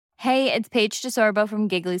Hey, it's Paige DeSorbo from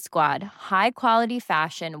Giggly Squad. High quality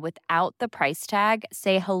fashion without the price tag.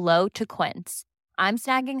 Say hello to Quince. I'm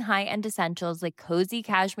snagging high-end essentials like cozy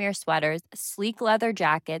cashmere sweaters, sleek leather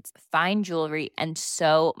jackets, fine jewelry, and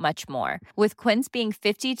so much more. With Quince being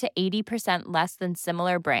 50 to 80% less than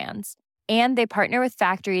similar brands. And they partner with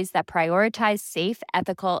factories that prioritize safe,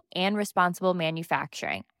 ethical, and responsible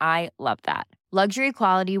manufacturing. I love that. Luxury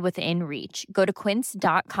quality within reach. Go to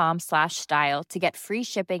quince.com/style to get free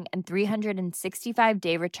shipping and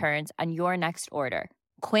 365-day returns on your next order.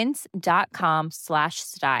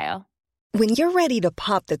 Quince.com/style. When you're ready to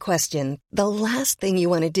pop the question, the last thing you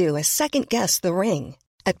want to do is second-guess the ring.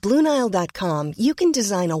 At BlueNile.com, you can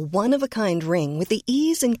design a one-of-a-kind ring with the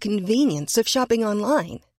ease and convenience of shopping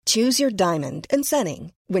online. Choose your diamond and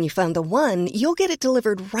setting. When you find the one, you'll get it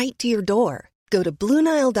delivered right to your door. Go to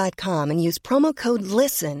BlueNile.com and use promo code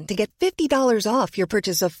LISTEN to get $50 off your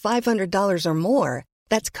purchase of $500 or more.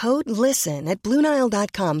 That's code LISTEN at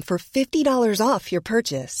BlueNile.com for $50 off your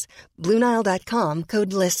purchase. BlueNile.com,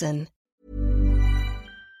 code LISTEN.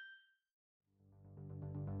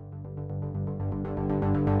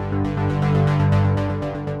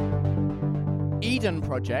 Eden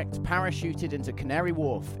Project parachuted into Canary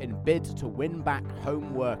Wharf in bid to win back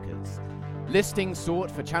home workers. Listing sought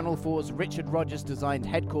for Channel 4's Richard Rogers designed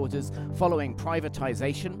headquarters following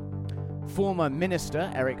privatisation. Former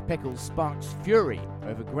Minister Eric Pickles sparks fury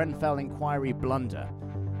over Grenfell inquiry blunder.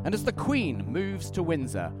 And as the Queen moves to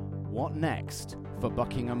Windsor, what next for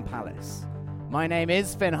Buckingham Palace? My name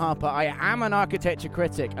is Finn Harper. I am an architecture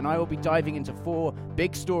critic, and I will be diving into 4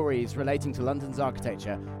 big stories relating to London's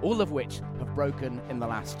architecture, all of which have broken in the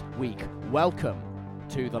last week. Welcome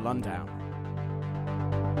to the Lundown.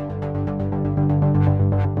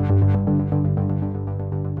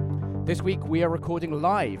 This week we are recording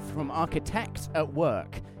live from Architects at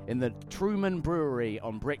Work in the Truman Brewery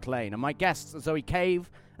on Brick Lane, and my guests are Zoe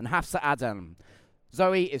Cave and Hafsa Adam.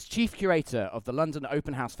 Zoe is Chief Curator of the London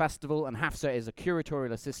Open House Festival, and Hafsa is a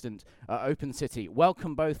Curatorial Assistant at Open City.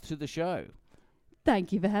 Welcome both to the show.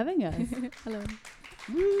 Thank you for having us. Hello.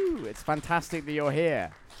 Woo, it's fantastic that you're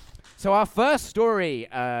here. So our first story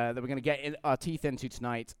that we're going to get our teeth into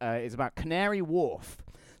tonight is about Canary Wharf.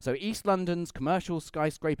 So East London's commercial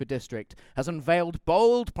skyscraper district has unveiled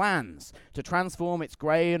bold plans to transform its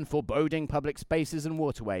grey and foreboding public spaces and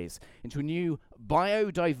waterways into a new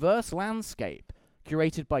biodiverse landscape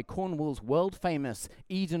curated by Cornwall's world-famous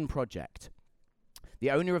Eden Project. The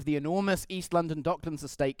owner of the enormous East London Docklands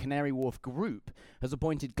estate Canary Wharf Group has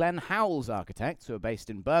appointed Glenn Howells architects, who are based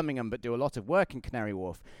in Birmingham but do a lot of work in Canary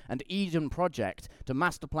Wharf, and Eden Project to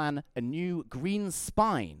masterplan a new green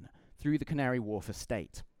spine through the Canary Wharf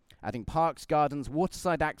estate, adding parks, gardens,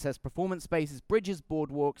 waterside access, performance spaces, bridges,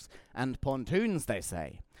 boardwalks, and pontoons, they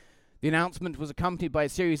say. The announcement was accompanied by a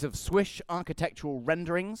series of swish architectural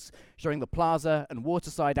renderings showing the plaza and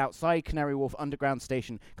waterside outside Canary Wharf Underground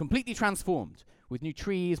Station completely transformed, with new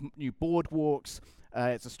trees, new boardwalks.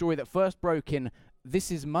 It's a story that first broke in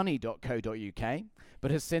thisismoney.co.uk,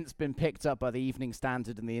 but has since been picked up by the Evening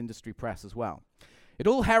Standard and the industry press as well. It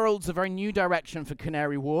all heralds a very new direction for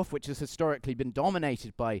Canary Wharf, which has historically been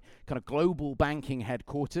dominated by kind of global banking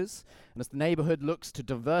headquarters. And as the neighbourhood looks to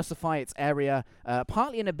diversify its area,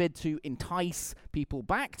 partly in a bid to entice people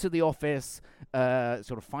back to the office,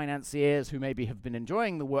 sort of financiers who maybe have been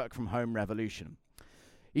enjoying the work-from-home revolution.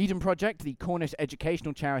 Eden Project, the Cornish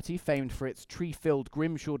educational charity famed for its tree-filled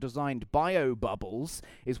Grimshaw-designed bio-bubbles,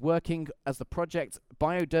 is working as the project's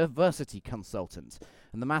biodiversity consultant,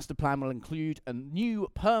 and the master plan will include a new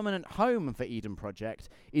permanent home for Eden Project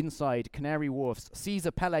inside Canary Wharf's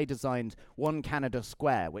Caesar Pele-designed One Canada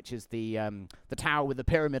Square, which is the tower with the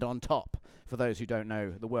pyramid on top, for those who don't know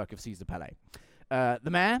the work of Caesar Pele. The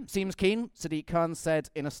mayor seems keen. Sadiq Khan said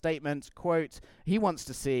in a statement, quote, he wants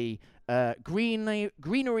to see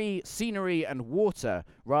greenery, scenery and water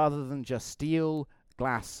rather than just steel,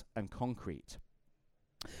 glass and concrete.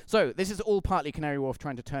 So this is all partly Canary Wharf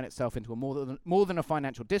trying to turn itself into a more than a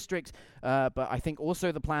financial district, but I think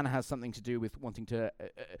also the plan has something to do with wanting to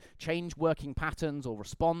change working patterns or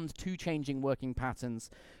respond to changing working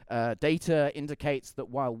patterns. Data indicates that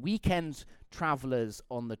while weekend travellers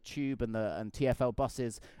on the tube and TfL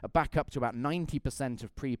buses are back up to about 90%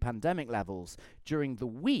 of pre-pandemic levels, during the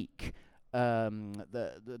week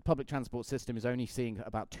the public transport system is only seeing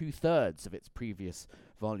about 2/3 of its previous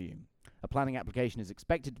volume. A planning application is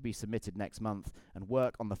expected to be submitted next month, and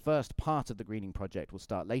work on the first part of the greening project will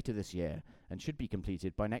start later this year and should be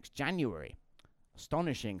completed by next January.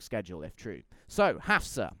 Astonishing schedule, if true. So,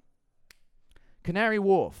 Hafsa. Canary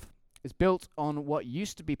Wharf is built on what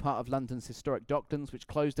used to be part of London's historic Docklands, which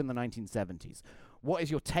closed in the 1970s. what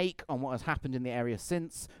is your take on what has happened in the area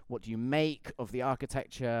since? What do you make of the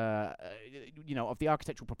architecture, of the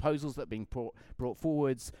architectural proposals that are being brought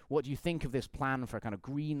forwards? What do you think of this plan for a kind of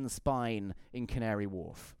green spine in Canary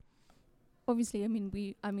Wharf? Obviously,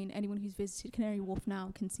 anyone who's visited Canary Wharf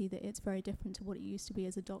now can see that it's very different to what it used to be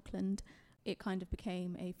as a dockland. It kind of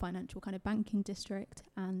became a financial kind of banking district,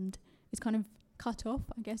 and it's kind of cut off,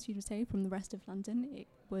 I guess you would say, from the rest of London. It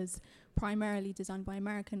was primarily designed by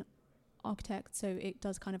American architects, so it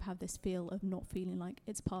does kind of have this feel of not feeling like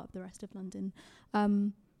it's part of the rest of London.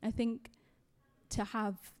 I think to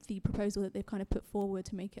have the proposal that they've kind of put forward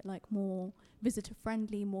to make it like more visitor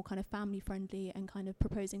friendly, more kind of family friendly, and kind of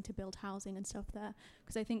proposing to build housing and stuff there.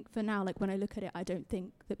 Because I think for now, like when I look at it, I don't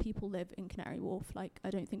think that people live in Canary Wharf. Like I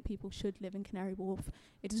don't think people should live in Canary Wharf.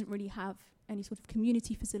 It doesn't really have any sort of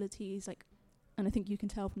community facilities, and I think you can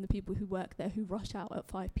tell from the people who work there who rush out at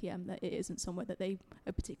 5 p.m. that it isn't somewhere that they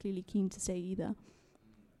are particularly keen to stay either.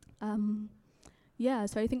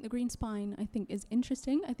 So I think the green spine, I think, is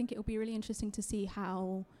interesting. I think it'll be really interesting to see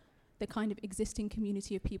how the kind of existing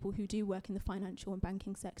community of people who do work in the financial and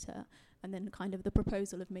banking sector, and then kind of the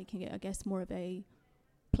proposal of making it, I guess, more of a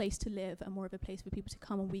place to live and more of a place for people to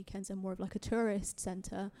come on weekends and more of like a tourist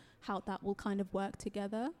centre, how that will kind of work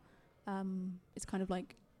together. It's kind of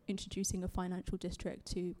like introducing a financial district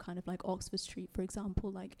to kind of like Oxford Street, for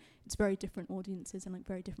example. Like it's very different audiences and like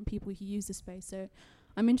very different people who use the space. So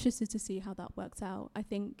I'm interested to see how that works out. I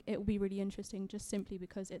think it will be really interesting just simply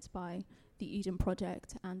because it's by the Eden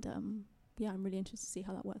Project, and I'm really interested to see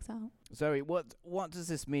how that works out. Zoe, what does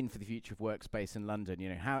this mean for the future of workspace in London?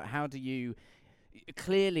 How do you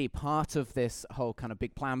clearly part of this whole kind of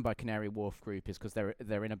big plan by Canary Wharf Group is because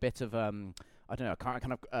they're in a bit of a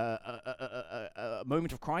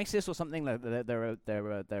moment of crisis or something.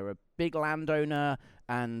 They're a big landowner,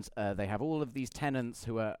 and they have all of these tenants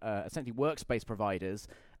who are essentially workspace providers,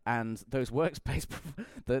 and those workspace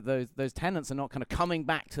those tenants are not kind of coming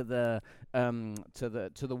back to the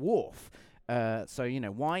wharf. So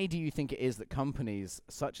why do you think it is that companies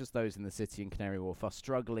such as those in the city and Canary Wharf are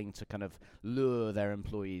struggling to kind of lure their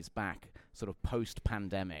employees back sort of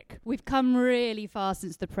post-pandemic? We've come really far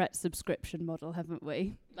since the Pret subscription model, haven't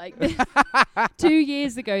we? Like 2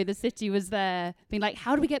 years ago, the city was there being like,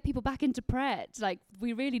 how do we get people back into Pret? Like,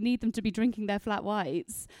 we really need them to be drinking their flat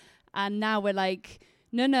whites. And now we're like,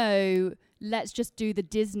 no, let's just do the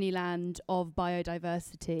Disneyland of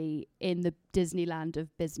biodiversity in the Disneyland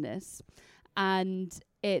of business. And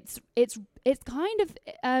it's kind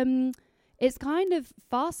of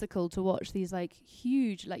farcical to watch these like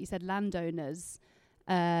huge, like you said, landowners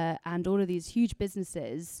and all of these huge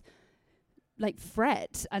businesses like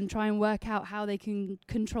fret and try and work out how they can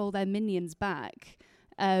control their minions back.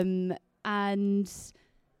 And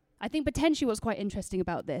I think potentially what's quite interesting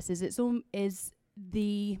about this is is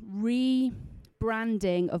the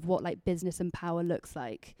rebranding of what like business and power looks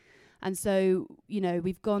like. And so,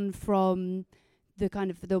 we've gone from the kind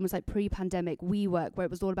of the almost like pre-pandemic WeWork, where it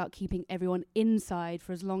was all about keeping everyone inside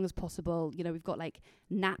for as long as possible. We've got like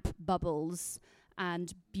nap bubbles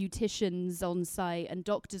and beauticians on site and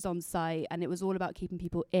doctors on site, and it was all about keeping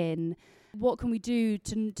people in. What can we do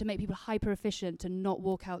to make people hyper efficient, to not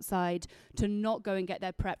walk outside, to not go and get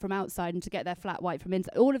their prep from outside and to get their flat white from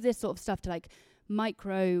inside? All of this sort of stuff to like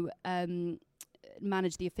micro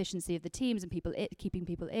manage the efficiency of the teams and keeping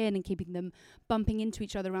people in and keeping them bumping into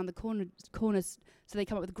each other around the corners so they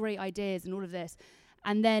come up with great ideas and all of this.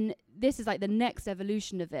 And then this is like the next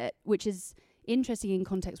evolution of it, which is interesting in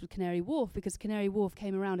context with Canary Wharf, because Canary Wharf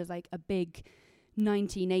came around as like a big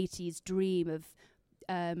 1980s dream of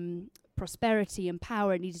prosperity and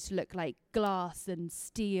power. It needed to look like glass and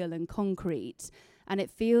steel and concrete. And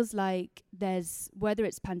it feels like there's, whether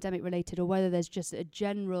it's pandemic related or whether there's just a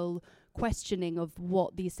general questioning of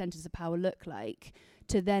what these centres of power look like,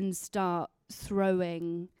 to then start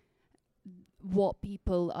throwing what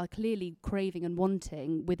people are clearly craving and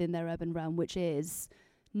wanting within their urban realm, which is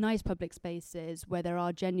nice public spaces where there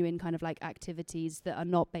are genuine kind of like activities that are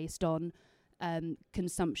not based on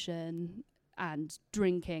consumption and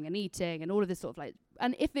drinking and eating and all of this sort of like,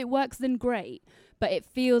 and if it works then great, but it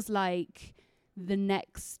feels like the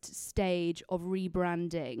next stage of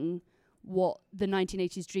rebranding what the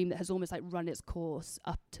 1980s dream that has almost like run its course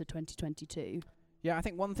up to 2022. Yeah, I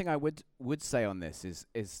think one thing I would say on this is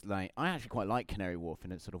like, I actually quite like Canary Wharf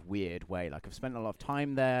in a sort of weird way. Like, I've spent a lot of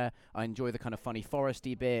time there. I enjoy the kind of funny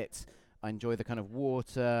foresty bit. I enjoy the kind of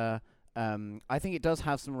water. I think it does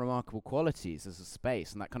have some remarkable qualities as a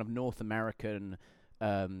space, and that kind of North American,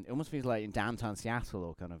 it almost feels like in downtown Seattle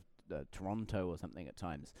or kind of Toronto or something at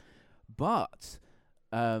times. But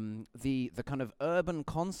the kind of urban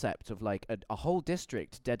concept of like a whole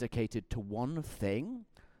district dedicated to one thing,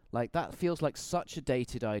 like that feels like such a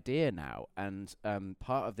dated idea now. And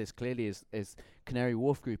part of this clearly is Canary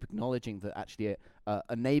Wharf Group acknowledging that actually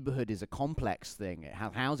a neighborhood is a complex thing. It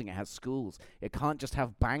has housing, it has schools. It can't just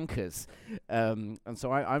have bankers. And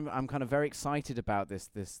so I'm kind of very excited about this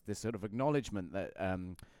sort of acknowledgement that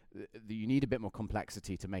you need a bit more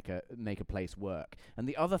complexity to make a place work. And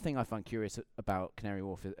the other thing I find curious about Canary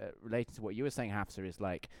Wharf, related to what you were saying, Hafsa, is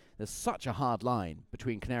like there's such a hard line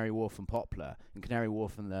between Canary Wharf and Poplar, and Canary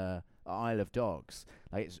Wharf and the Isle of Dogs.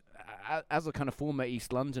 Like, as a kind of former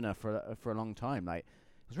East Londoner for a long time, like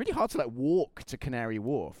it was really hard to like walk to Canary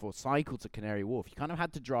Wharf or cycle to Canary Wharf. You kind of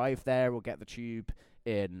had to drive there or get the tube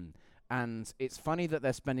in. And it's funny that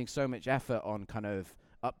they're spending so much effort on kind of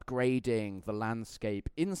upgrading the landscape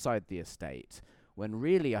inside the estate, when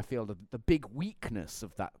really I feel the big weakness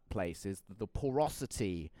of that place is the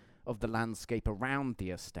porosity of the landscape around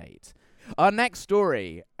the estate. Our next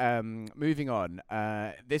story, moving on,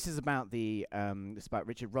 this is about it's about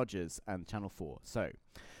Richard Rogers and Channel 4. So,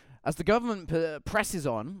 as the government presses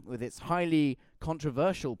on with its highly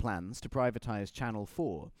controversial plans to privatise Channel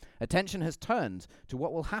 4, attention has turned to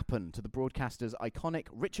what will happen to the broadcaster's iconic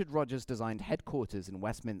Richard Rogers-designed headquarters in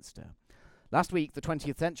Westminster. Last week, the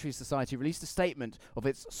 20th Century Society released a statement of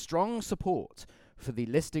its strong support for the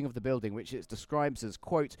listing of the building, which it describes as,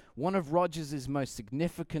 quote, one of Rogers' most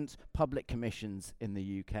significant public commissions in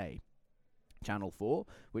the UK. Channel 4,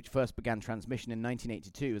 which first began transmission in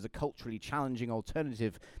 1982 as a culturally challenging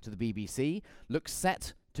alternative to the BBC, looks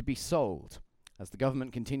set to be sold as the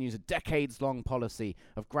government continues a decades-long policy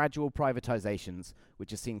of gradual privatisations,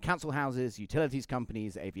 which has seen council houses, utilities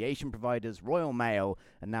companies, aviation providers, Royal Mail,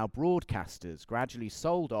 and now broadcasters gradually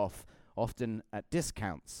sold off, often at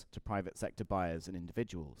discounts to private sector buyers and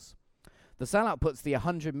individuals. The sellout puts the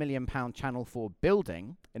 £100 million Channel 4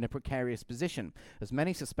 building in a precarious position, as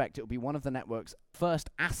many suspect it will be one of the network's first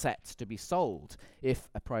assets to be sold if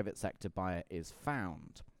a private sector buyer is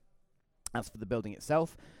found. As for the building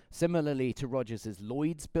itself, similarly to Rogers'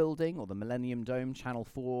 Lloyd's building or the Millennium Dome, Channel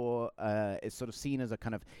 4 is sort of seen as a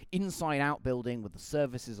kind of inside-out building with the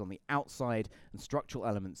services on the outside and structural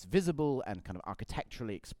elements visible and kind of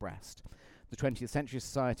architecturally expressed. The 20th Century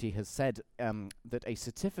Society has said that a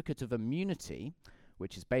certificate of immunity,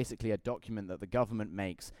 which is basically a document that the government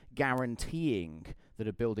makes guaranteeing that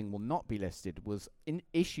a building will not be listed, was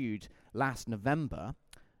issued last November.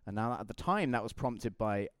 And now at the time that was prompted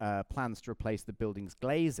by plans to replace the building's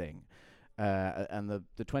glazing. And the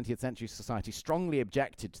 20th Century Society strongly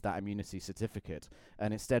objected to that immunity certificate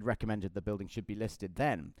and instead recommended the building should be listed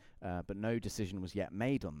then. But no decision was yet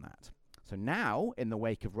made on that. So now, in the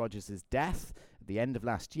wake of Rogers' death at the end of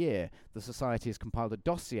last year, the Society has compiled a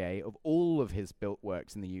dossier of all of his built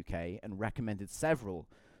works in the UK and recommended several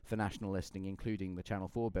for national listing, including the Channel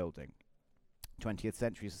 4 building. 20th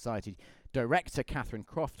Century Society Director Catherine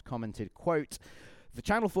Croft commented, quote, the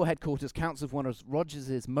Channel 4 headquarters counts as one of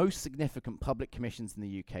Rogers' most significant public commissions in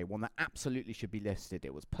the UK, one that absolutely should be listed.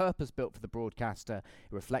 It was purpose-built for the broadcaster.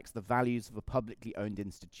 It reflects the values of a publicly owned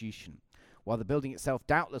institution. While the building itself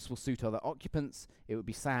doubtless will suit other occupants, it would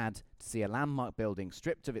be sad to see a landmark building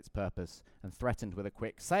stripped of its purpose and threatened with a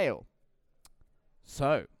quick sale.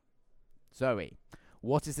 So, Zoe,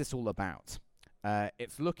 what is this all about?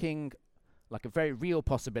 It's looking like a very real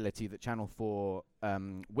possibility that Channel 4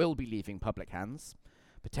 will be leaving public hands,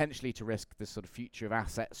 potentially to risk this sort of future of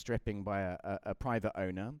asset stripping by a private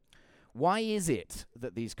owner. Why is it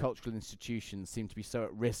that these cultural institutions seem to be so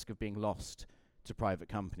at risk of being lost to private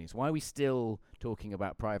companies? Why are we still talking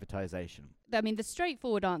about privatization? I mean, the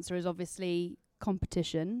straightforward answer is obviously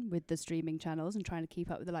competition with the streaming channels and trying to keep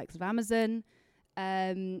up with the likes of Amazon,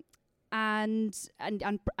 and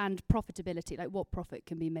profitability, like what profit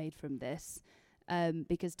can be made from this,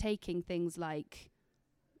 because taking things like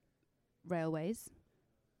railways,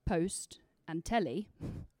 post and telly,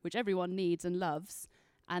 which everyone needs and loves,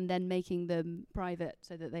 and then making them private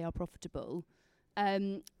so that they are profitable.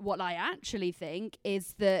 What I actually think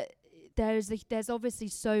is that there's obviously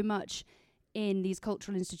so much in these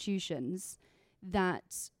cultural institutions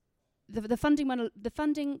that the funding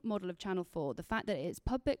model of Channel 4, the fact that it's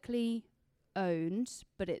publicly owned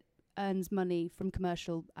but it earns money from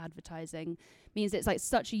commercial advertising, means it's like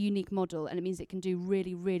such a unique model, and it means it can do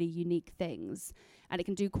really, really unique things, and it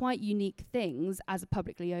can do quite unique things as a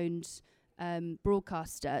publicly owned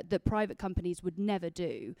broadcaster that private companies would never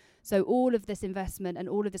do. So all of this investment and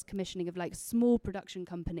all of this commissioning of like small production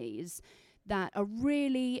companies that are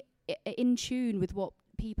really in tune with what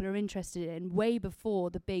people are interested in way before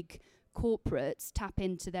the big corporates tap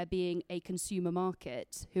into there being a consumer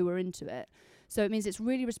market who are into it. So it means it's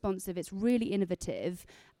really responsive, it's really innovative,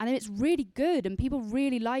 and then it's really good, and people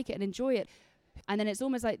really like it and enjoy it. And then it's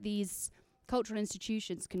almost like these cultural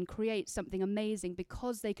institutions can create something amazing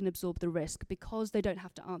because they can absorb the risk, because they don't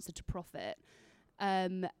have to answer to profit,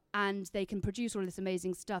 and they can produce all this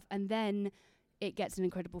amazing stuff, and then it gets an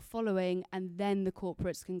incredible following, and then the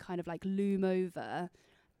corporates can kind of like loom over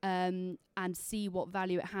and see what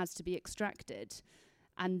value it has to be extracted.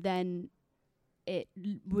 And then it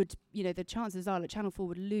would, the chances are that Channel 4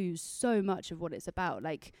 would lose so much of what it's about.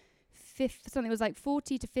 Like something was like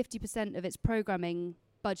 40 to 50% of its programming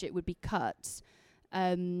budget would be cut,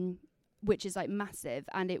 which is like massive.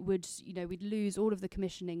 And it would, we'd lose all of the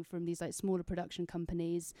commissioning from these like smaller production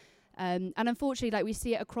companies. And unfortunately, like we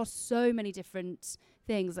see it across so many different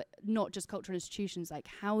things, like not just cultural institutions, like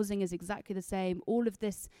housing is exactly the same. All of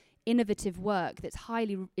this innovative work that's high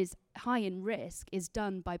in risk is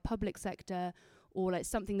done by public sector, or like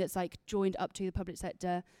something that's like joined up to the public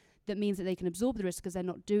sector. That means that they can absorb the risk because they're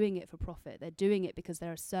not doing it for profit. They're doing it because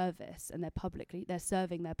they're a service and they're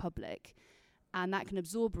serving their public. And that can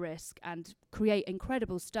absorb risk and create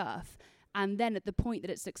incredible stuff. And then at the point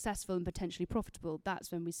that it's successful and potentially profitable,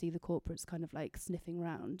 that's when we see the corporates kind of like sniffing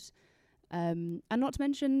around. And not to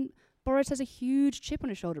mention, Boris has a huge chip on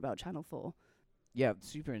his shoulder about Channel 4. Yeah,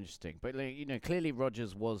 super interesting. But like, clearly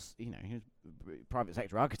Rogers was, he was a private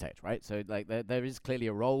sector architect, right? So like there is clearly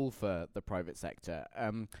a role for the private sector.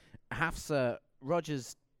 Hafsa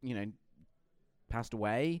Rogers, passed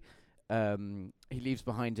away. He leaves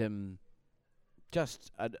behind him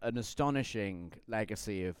just an astonishing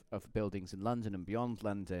legacy of buildings in London and beyond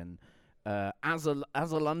London. As a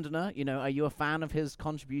Londoner, are you a fan of his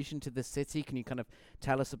contribution to the city? Can you kind of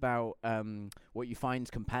tell us about what you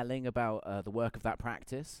find compelling about the work of that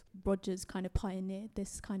practice? Rogers kind of pioneered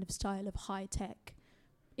this kind of style of high-tech,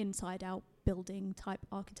 inside-out building type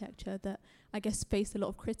architecture that I guess faced a lot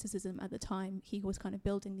of criticism at the time. He was kind of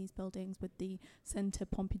building these buildings with the Centre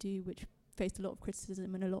Pompidou, which faced a lot of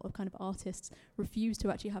criticism, and a lot of kind of artists refused to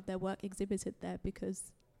actually have their work exhibited there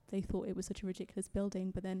because they thought it was such a ridiculous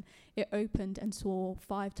building. But then it opened and saw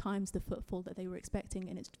 5 times the footfall that they were expecting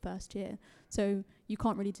in its first year. So you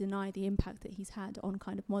can't really deny the impact that he's had on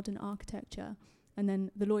kind of modern architecture. And then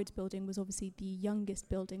the Lloyd's building was obviously the youngest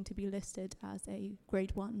building to be listed as a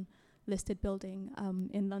Grade 1 listed building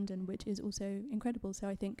in London, which is also incredible. So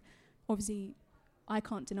I think obviously I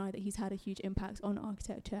can't deny that he's had a huge impact on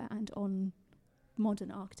architecture and on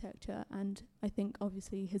modern architecture, and I think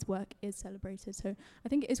obviously his work is celebrated. So I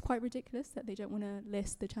think it is quite ridiculous that they don't want to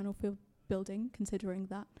list the Channel 4 building, considering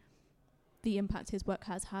that the impact his work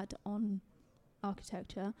has had on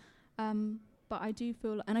architecture. But I do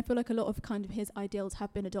feel, and I feel like a lot of kind of his ideals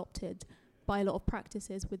have been adopted by a lot of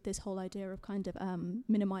practices with this whole idea of kind of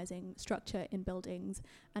minimizing structure in buildings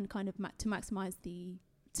and kind of to maximize the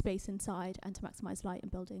space inside and to maximize light in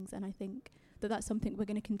buildings. And I think that that's something we're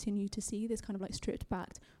going to continue to see, this kind of like stripped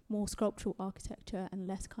back, more sculptural architecture and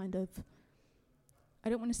less kind of, I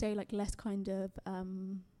don't want to say like less kind of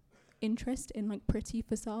interest in like pretty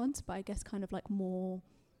facades, but I guess kind of like more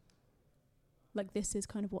like this is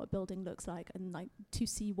kind of what a building looks like, and like to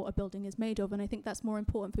see what a building is made of. And I think that's more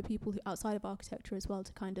important for people who outside of architecture as well,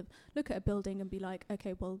 to kind of look at a building and be like,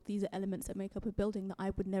 okay, well, these are elements that make up a building that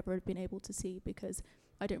I would never have been able to see because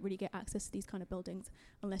I don't really get access to these kind of buildings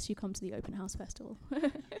unless you come to the Open House Festival.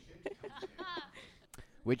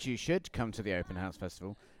 Which you should come to the Open House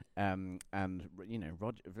Festival.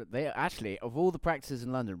 They actually, of all the practices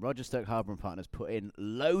in London, Roger Stokes Harbour and Partners put in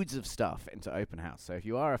loads of stuff into Open House. So if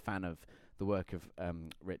you are a fan of the work of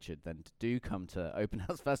Richard, then do come to Open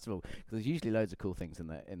House Festival, because there's usually loads of cool things in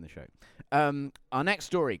the show. Our next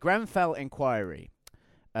story, Grenfell Inquiry.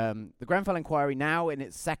 The Grenfell Inquiry, now in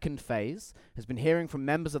its second phase, has been hearing from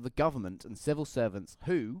members of the government and civil servants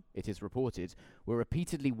who, it is reported, were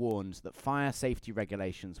repeatedly warned that fire safety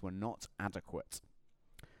regulations were not adequate.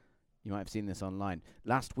 You might have seen this online.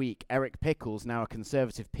 Last week, Eric Pickles, now a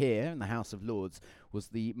Conservative peer in the House of Lords, was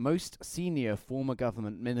the most senior former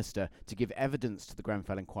government minister to give evidence to the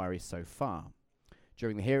Grenfell Inquiry so far.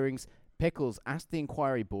 During the hearings, Pickles asked the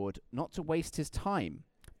inquiry board not to waste his time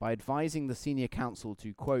by advising the senior counsel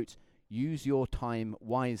to, quote, use your time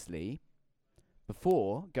wisely,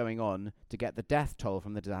 before going on to get the death toll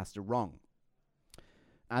from the disaster wrong.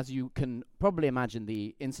 As you can probably imagine,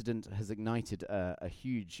 the incident has ignited a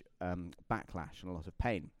huge backlash and a lot of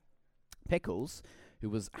pain. Pickles, who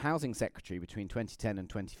was Housing Secretary between 2010 and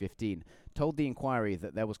 2015, told the inquiry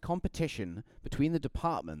that there was competition between the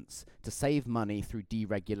departments to save money through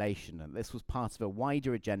deregulation, and this was part of a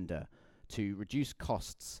wider agenda to reduce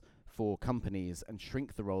costs for companies and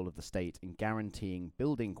shrink the role of the state in guaranteeing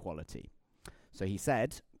building quality. So he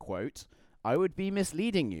said, quote, "I would be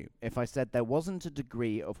misleading you if I said there wasn't a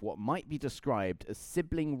degree of what might be described as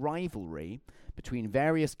sibling rivalry between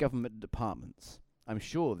various government departments. I'm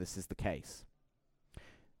sure this is the case."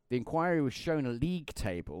 The inquiry was shown a league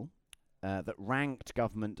table that ranked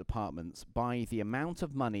government departments by the amount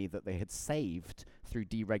of money that they had saved through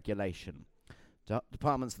deregulation.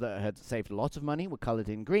 Departments that had saved a lot of money were coloured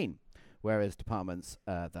in green, whereas departments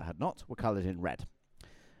that had not were coloured in red.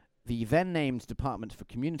 The then named Department for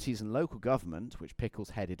Communities and Local Government, which Pickles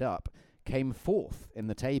headed up, came fourth in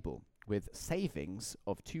the table with savings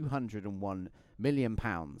of £201 million,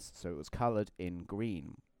 so it was coloured in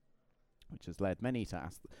green, which has led many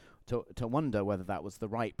to wonder whether that was the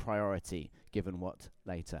right priority given what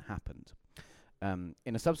later happened.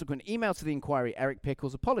 In a subsequent email to the inquiry, Eric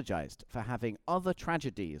Pickles apologised for having other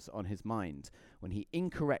tragedies on his mind when he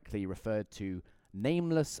incorrectly referred to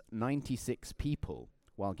nameless 96 people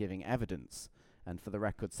while giving evidence. And for the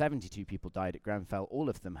record, 72 people died at Grenfell. All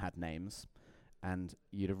of them had names. And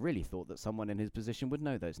you'd have really thought that someone in his position would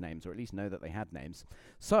know those names, or at least know that they had names.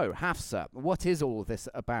 So, Hafsa, what is all this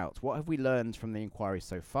about? What have we learned from the inquiry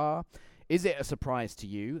so far? Is it a surprise to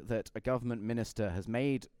you that a government minister has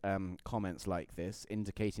made comments like this,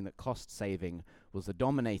 indicating that cost saving was the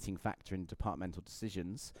dominating factor in departmental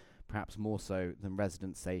decisions, perhaps more so than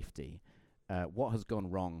resident safety? What has gone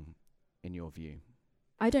wrong, in your view?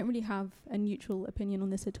 I don't really have a neutral opinion on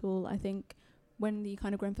this at all. I think when the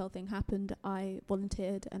kind of Grenfell thing happened, I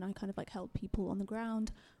volunteered and I kind of like helped people on the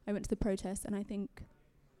ground. I went to the protest, and I think,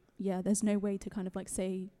 yeah, there's no way to kind of like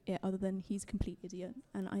say it other than he's a complete idiot.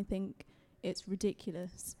 And I think it's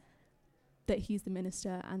ridiculous that he's the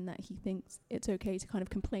minister and that he thinks it's okay to kind of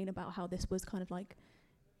complain about how this was kind of like,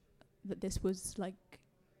 that this was like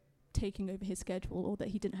taking over his schedule, or that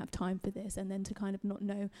he didn't have time for this, and then to kind of not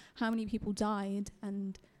know how many people died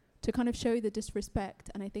and to kind of show the disrespect.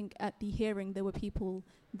 And I think at the hearing there were people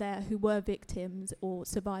there who were victims or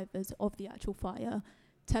survivors of the actual fire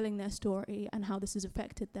telling their story and how this has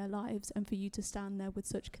affected their lives, and for you to stand there with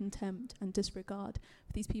such contempt and disregard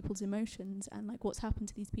for these people's emotions and like what's happened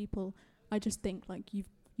to these people, I just think like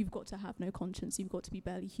you've got to have no conscience, you've got to be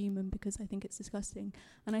barely human, because I think it's disgusting.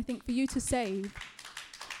 And I think for you to say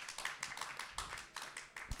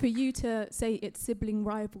it's sibling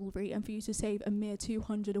rivalry, and for you to save a mere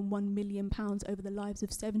 £201 million over the lives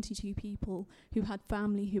of 72 people who had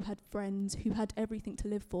family, who had friends, who had everything to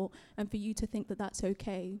live for, and for you to think that that's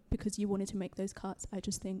okay because you wanted to make those cuts, I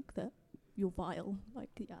just think that you're vile. Like,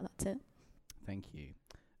 yeah, that's it. Thank you.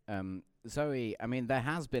 Zoe, I mean, there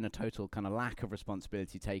has been a total kind of lack of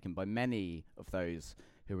responsibility taken by many of those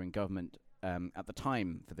who were in government at the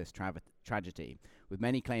time for this tragedy, with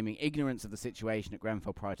many claiming ignorance of the situation at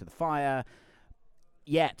Grenfell prior to the fire.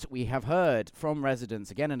 Yet we have heard from residents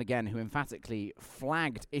again and again who emphatically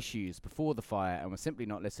flagged issues before the fire and were simply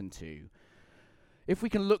not listened to. If we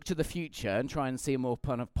can look to the future and try and see a more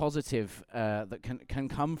kind of positive that can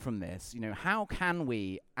come from this, you know, how can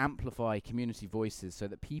we amplify community voices so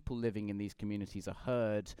that people living in these communities are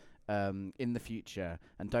heard in the future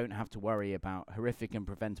and don't have to worry about horrific and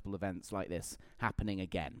preventable events like this happening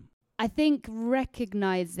again? I think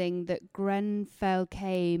recognising that Grenfell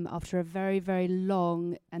came after a very, very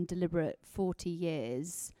long and deliberate 40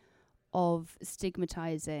 years of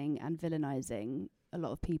stigmatising and villainising a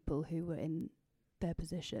lot of people who were in their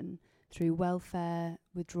position through welfare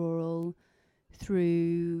withdrawal,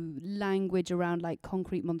 through language around like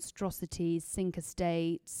concrete monstrosities, sink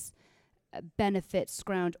estates, benefits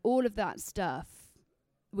scrounged, all of that stuff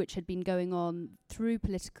which had been going on through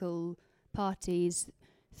political parties,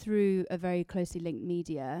 through a very closely linked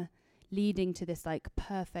media, leading to this like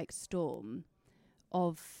perfect storm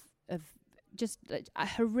of just like, a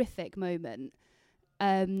horrific moment.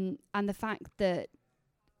 And the fact that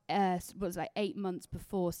was like 8 months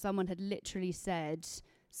before, someone had literally said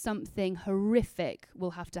something horrific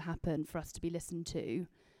will have to happen for us to be listened to.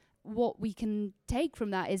 What we can take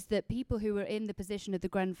from that is that people who were in the position of the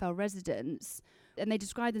Grenfell residents, and they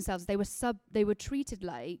described themselves, they were treated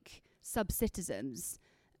like sub-citizens.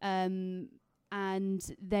 And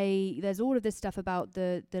there's all of this stuff about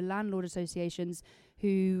the landlord associations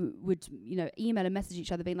who would, you know, email and message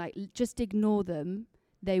each other being like, just ignore them.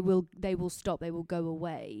 They will stop. They will go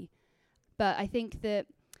away. But I think that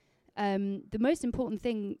the most important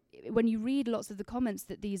thing, when you read lots of the comments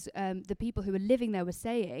that these the people who were living there were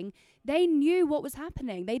saying, they knew what was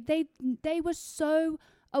happening. They were so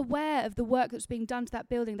aware of the work that was being done to that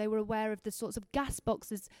building. They were aware of the sorts of gas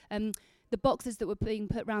boxes, the boxes that were being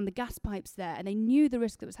put around the gas pipes there, and they knew the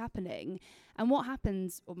risk that was happening. And what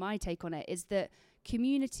happens, or my take on it, is that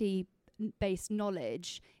community-based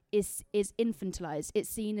knowledge is infantilized. It's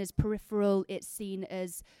seen as peripheral. It's seen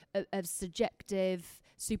as subjective,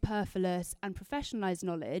 superfluous, and professionalized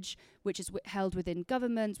knowledge, which is held within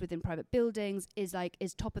governments, within private buildings, is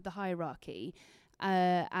top of the hierarchy.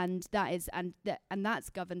 And that's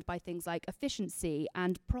governed by things like efficiency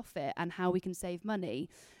and profit and how we can save money.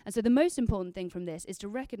 And so the most important thing from this is to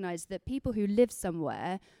recognize that people who live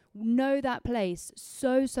somewhere know that place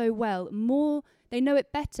so well, they know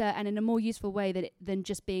it better and in a more useful way than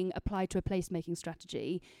just being applied to a placemaking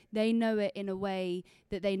strategy. They know it in a way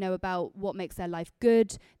that they know about what makes their life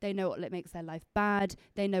good, they know what makes their life bad,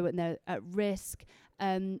 they know when they're at risk,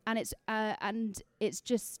 and it's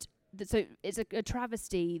just. So it's a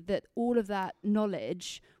travesty that all of that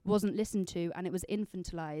knowledge wasn't listened to and it was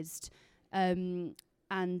infantilized. And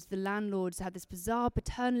the landlords had this bizarre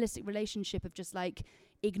paternalistic relationship of just like,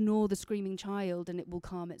 ignore the screaming child and it will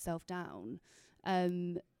calm itself down.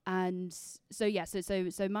 And so, yeah,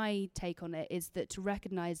 so my take on it is that to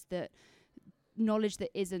recognize that knowledge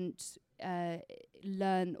that isn't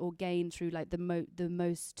learn or gain through like the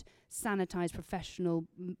most sanitized professional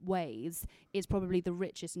ways is probably the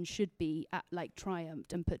richest and should be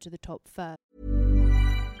triumphed and put to the top first.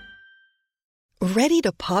 Ready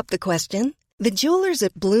to pop the question? The jewelers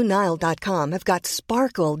at BlueNile.com have got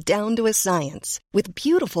sparkle down to a science with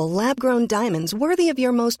beautiful lab-grown diamonds worthy of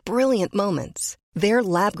your most brilliant moments. Their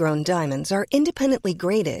lab-grown diamonds are independently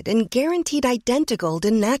graded and guaranteed identical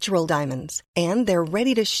to natural diamonds, and they're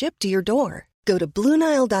ready to ship to your door. Go to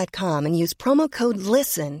BlueNile.com and use promo code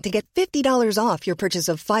LISTEN to get $50 off your purchase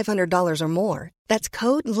of $500 or more. That's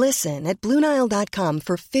code LISTEN at BlueNile.com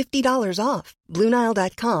for $50 off.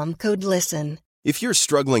 BlueNile.com, code LISTEN. If you're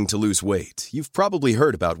struggling to lose weight, you've probably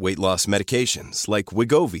heard about weight loss medications like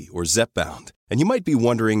Wegovy or Zepbound, and you might be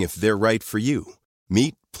wondering if they're right for you.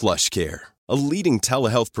 Meet PlushCare, a leading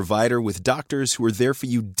telehealth provider with doctors who are there for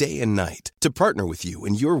you day and night to partner with you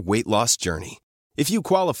in your weight loss journey. If you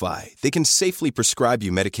qualify, they can safely prescribe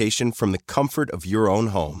you medication from the comfort of your own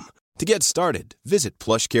home. To get started, visit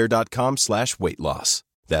plushcare.com/weightloss.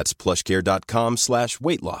 That's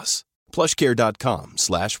plushcare.com/weightloss.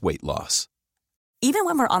 plushcare.com/weightloss. Even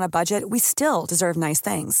when we're on a budget, we still deserve nice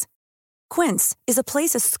things. Quince is a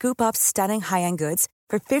place to scoop up stunning high-end goods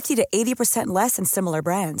for 50 to 80% less than similar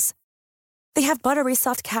brands. They have buttery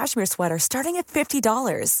soft cashmere sweaters starting at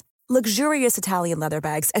 $50, luxurious Italian leather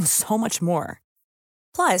bags, and so much more.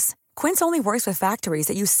 Plus, Quince only works with factories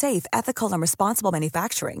that use safe, ethical, and responsible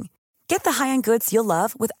manufacturing. Get the high-end goods you'll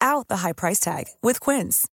love without the high price tag with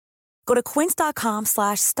Quince. Go to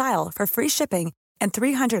quince.com/style for free shipping and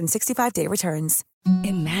 365-day returns.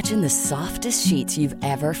 Imagine the softest sheets you've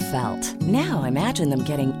ever felt. Now imagine them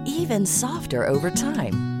getting even softer over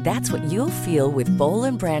time. That's what you'll feel with Boll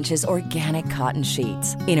 & Branch's organic cotton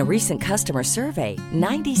sheets. In a recent customer survey,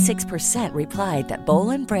 96% replied that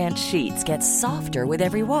Boll & Branch sheets get softer with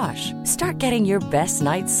every wash. Start getting your best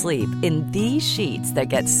night's sleep in these sheets that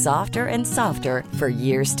get softer and softer for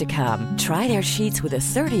years to come. Try their sheets with a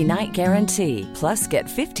 30-night guarantee. Plus, get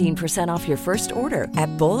 15% off your first order at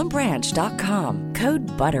bollandbranch.com. Code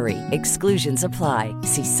BUTTERY. Exclusions apply.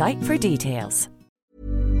 See site for details.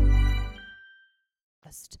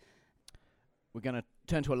 We're going to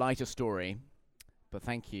turn to a lighter story, but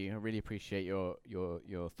thank you. I really appreciate your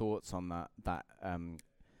thoughts on that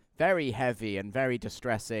very heavy and very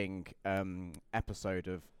distressing episode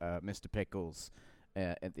of Mr. Pickles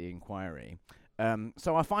at the Inquiry.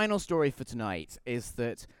 So our final story for tonight is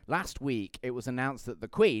that last week it was announced that the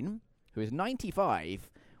Queen, who is 95,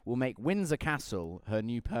 will make Windsor Castle her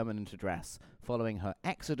new permanent address following her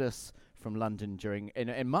exodus from London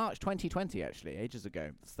in March 2020, actually, ages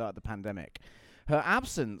ago, the start of the pandemic. Her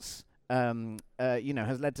absence,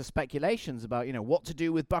 has led to speculations about, what to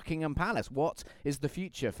do with Buckingham Palace. What is the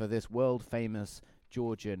future for this world-famous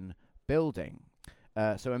Georgian building?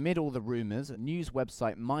 So amid all the rumours, news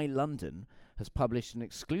website My London has published an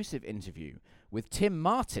exclusive interview with Tim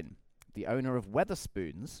Martin, the owner of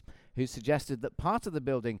Wetherspoons, who suggested that part of the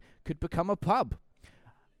building could become a pub,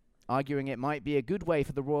 arguing it might be a good way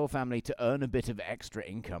for the royal family to earn a bit of extra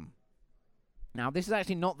income. Now, this is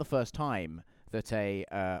actually not the first time that a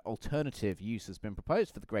alternative use has been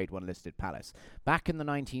proposed for the Grade 1 listed palace. Back in the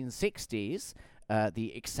 1960s,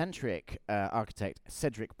 the eccentric architect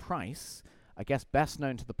Cedric Price, I guess best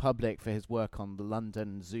known to the public for his work on the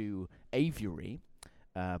London Zoo aviary,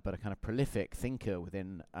 but a kind of prolific thinker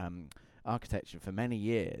within architecture for many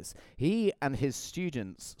years, he and his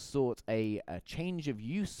students sought a change of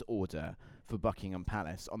use order for Buckingham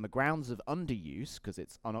Palace on the grounds of underuse, because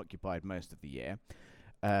it's unoccupied most of the year.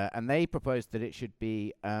 And they proposed that it should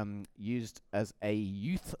be used as a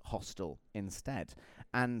youth hostel instead.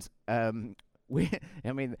 And it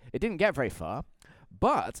didn't get very far,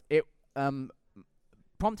 but it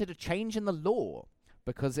prompted a change in the law,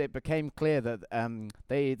 because it became clear that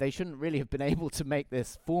they shouldn't really have been able to make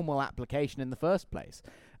this formal application in the first place.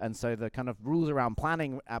 And so the kind of rules around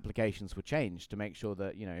planning applications were changed to make sure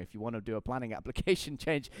that, if you want to do a planning application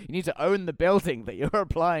change, you need to own the building that you're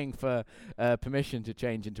applying for permission to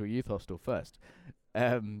change into a youth hostel first.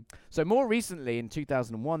 So more recently, in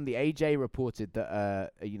 2001, the AJ reported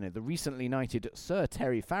that the recently knighted Sir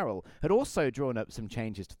Terry Farrell had also drawn up some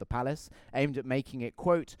changes to the palace aimed at making it,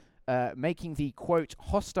 quote, making the, quote,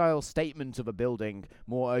 hostile statement of a building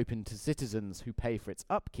more open to citizens who pay for its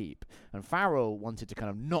upkeep. And Farrell wanted to kind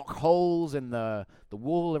of knock holes in the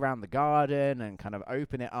wall around the garden and kind of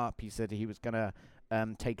open it up. He said he was going to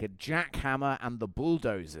take a jackhammer and the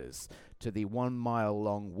bulldozers to the 1 mile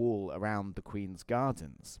long wall around the Queen's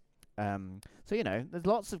Gardens. So, there's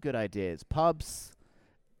lots of good ideas. Pubs,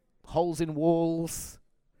 holes in walls.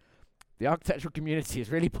 The architectural community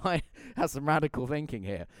is really has some radical thinking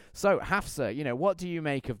here. So, Hafsa, what do you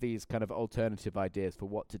make of these kind of alternative ideas for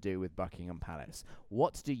what to do with Buckingham Palace?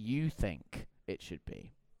 What do you think it should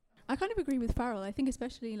be? I kind of agree with Farrell. I think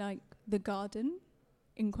especially like the garden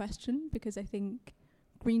in question, because I think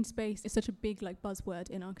green space is such a big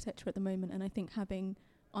buzzword in architecture at the moment, and I think having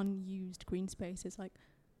unused green space is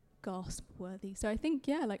gasp worthy. So I think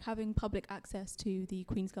having public access to the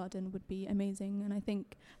Queen's Garden would be amazing, and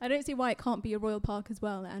I don't see why it can't be a royal park as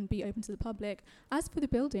well and be open to the public. As for the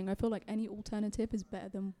building, I feel like any alternative is better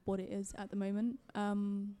than what it is at the moment.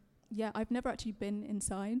 I've never actually been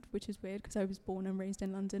inside, which is weird because I was born and raised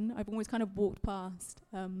in London. I've always kind of walked past,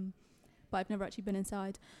 but I've never actually been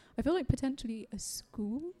inside. I feel like potentially a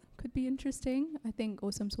school could be interesting, I think,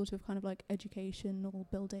 or some sort of kind of educational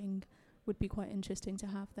building would be quite interesting to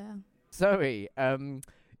have there. Zoe,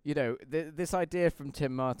 this idea from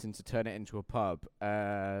Tim Martin to turn it into a pub,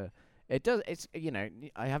 I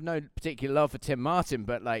have no particular love for Tim Martin,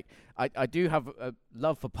 but I do have a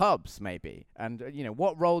love for pubs, maybe. And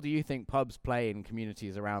what role do you think pubs play in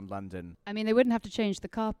communities around London? I mean, they wouldn't have to change the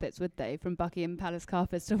carpets, would they, from Buckingham Palace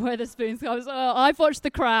carpets to Wetherspoons carpets? Oh, I've watched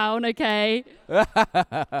The Crown, okay. Well,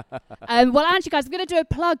 actually, guys, I'm going to do a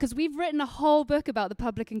plug because we've written a whole book about the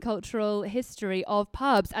public and cultural history of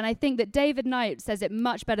pubs, and I think that David Knight says it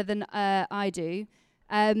much better than I do.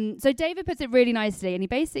 So David puts it really nicely, and he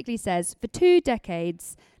basically says, for 2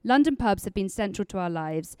 decades, London pubs have been central to our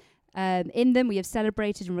lives. In them, we have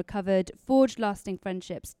celebrated and recovered, forged lasting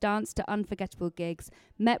friendships, danced to unforgettable gigs,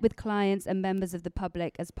 met with clients and members of the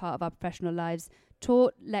public as part of our professional lives,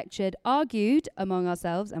 taught, lectured, argued among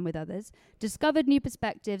ourselves and with others, discovered new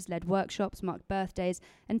perspectives, led workshops, marked birthdays,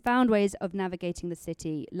 and found ways of navigating the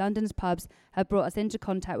city. London's pubs have brought us into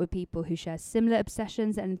contact with people who share similar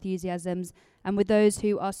obsessions and enthusiasms, and with those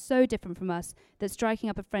who are so different from us that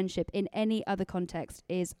striking up a friendship in any other context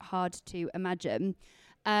is hard to imagine.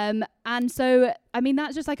 And so, I mean,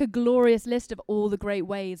 that's just a glorious list of all the great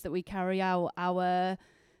ways that we carry out our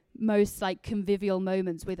most convivial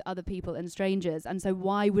moments with other people and strangers. And so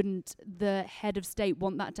why wouldn't the head of state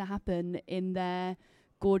want that to happen in their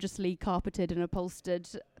gorgeously carpeted and upholstered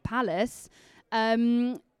palace?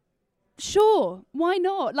 Sure, why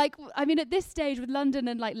not? At this stage with London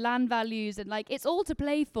and land values and it's all to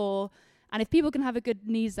play for. And if people can have a good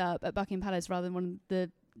knees up at Buckingham Palace rather than one of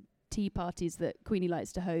the tea parties that Queenie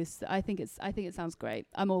likes to host, I think it sounds great.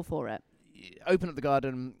 I'm all for it. Open up the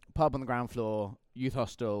garden, pub on the ground floor, youth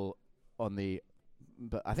hostel on the.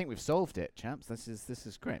 But I think we've solved it, chaps. This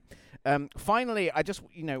is great. Finally, I just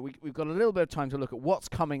we've got a little bit of time to look at what's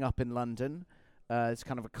coming up in London. It's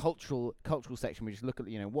kind of a cultural section. We just look at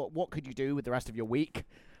what could you do with the rest of your week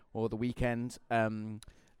or the weekend.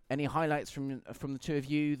 Any highlights from the two of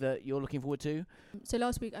you that you're looking forward to? So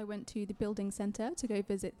last week I went to the Building Centre to go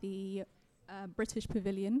visit the British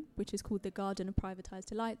Pavilion, which is called the Garden of Privatised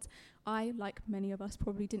Delights. I, like many of us,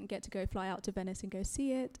 probably didn't get to go fly out to Venice and go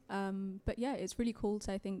see it. But yeah, it's really cool.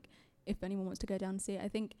 So I think if anyone wants to go down and see it, I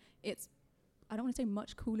think it's, I don't want to say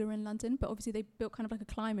much cooler in London, but obviously they built kind of a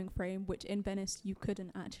climbing frame, which in Venice you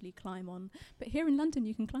couldn't actually climb on. But here in London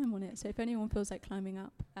you can climb on it. So if anyone feels like climbing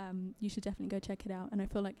up, you should definitely go check it out. And I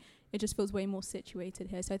feel like it just feels way more situated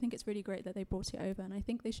here. So I think it's really great that they brought it over, and I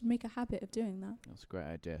think they should make a habit of doing that. That's a great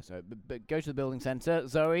idea. So but go to the Building Centre.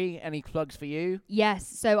 Zoe, any plugs for you? Yes.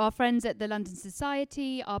 So our friends at the London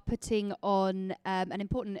Society are putting on an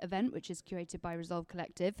important event, which is curated by Resolve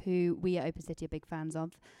Collective, who we at Open City are big fans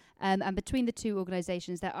of. And between the two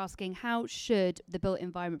organisations, they're asking how should the built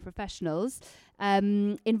environment professionals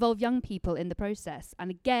involve young people in the process.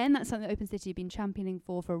 And again, that's something that Open City have been championing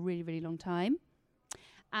for a really, really long time.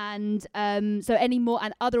 And so any more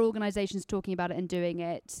and other organisations talking about it and doing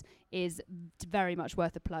it is very much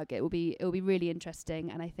worth a plug. It will be really interesting,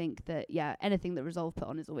 and I think that anything that Resolve put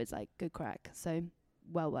on is always like good crack. So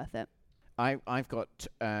well worth it. I've got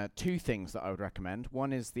two things that I would recommend.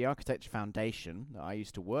 One is the Architecture Foundation that I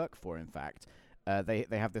used to work for. In fact, they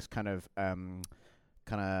have this kind of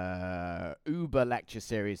Uber lecture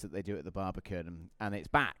series that they do at the Barbican, and it's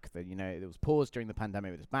back. It was paused during the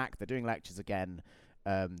pandemic, but it's back. They're doing lectures again.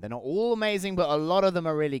 They're not all amazing, but a lot of them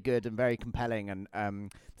are really good and very compelling.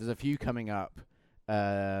 And there's a few coming up.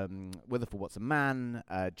 Witherford What's a Man?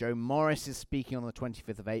 Joe Morris is speaking on the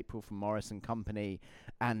 25th of April from Morris & Company,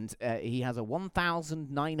 and he has a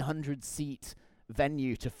 1,900 seat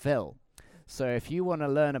venue to fill. So if you want to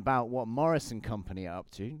learn about what Morris & Company are up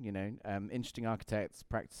to, interesting architects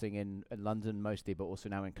practicing in London mostly, but also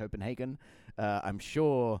now in Copenhagen, I'm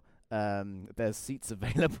sure there's seats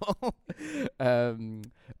available.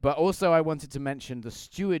 But also I wanted to mention the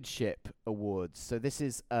Stewardship Awards. So this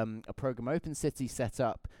is a program Open City set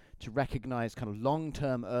up to recognize kind of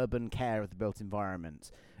long-term urban care of the built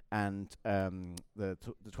environment. And the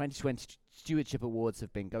 2020 Stewardship Awards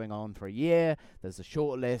have been going on for a year. There's a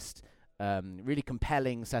short list, really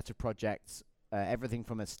compelling set of projects, everything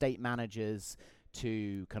from estate managers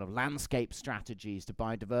to kind of landscape strategies to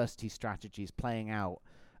biodiversity strategies playing out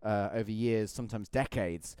over years, sometimes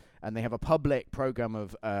decades. And they have a public program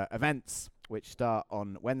of events which start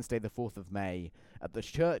on Wednesday the 4th of May at the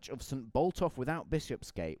Church of St Boltoff without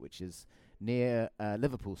Bishopsgate, which is near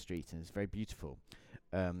Liverpool Street, and it's very beautiful.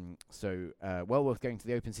 So well worth going to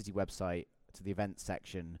the Open City website, to the events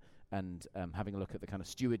section, and having a look at the kind of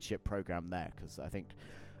stewardship program there, because I think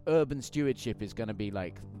urban stewardship is going to be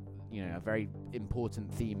like, a very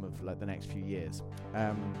important theme of like the next few years.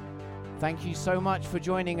 Thank you so much for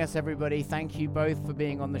joining us, everybody. Thank you both for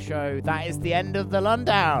being on the show. That is the end of the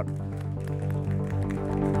Lundown.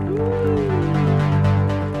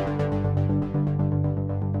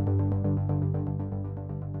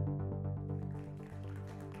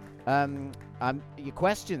 Your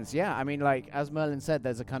questions, as Merlin said,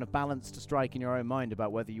 there's a kind of balance to strike in your own mind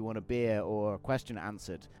about whether you want a beer or a question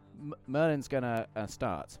answered. Merlin's going to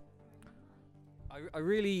start. I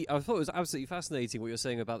thought it was absolutely fascinating what you're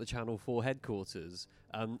saying about the Channel 4 headquarters.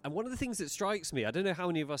 And one of the things that strikes me, I don't know how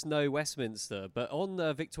many of us know Westminster, but on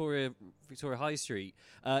Victoria High Street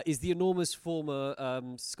is the enormous former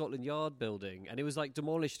Scotland Yard building. And it was like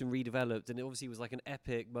demolished and redeveloped, and it obviously was like an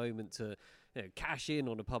epic moment to cash in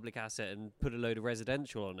on a public asset and put a load of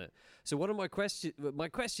residential on it. So one of my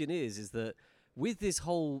question is that with this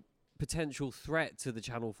whole potential threat to the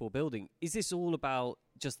Channel 4 building, is this all about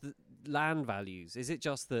just the land values? Is it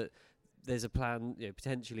just that there's a plan,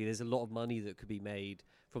 potentially there's a lot of money that could be made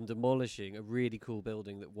from demolishing a really cool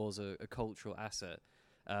building that was a cultural asset?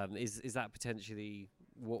 Is that potentially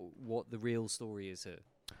what the real story is here?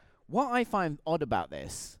 What I find odd about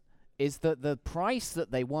this is that the price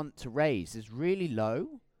that they want to raise is really low.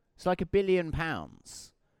 It's like £1 billion,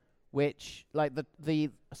 which like the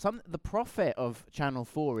profit of Channel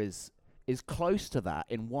 4 is close to that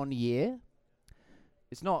in 1 year.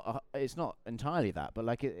 It's not entirely that, but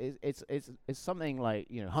like it's something like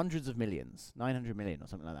hundreds of millions, 900 million or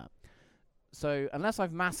something like that. So unless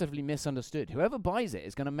I've massively misunderstood, whoever buys it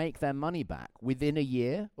is going to make their money back within a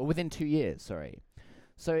year or within 2 years. Sorry.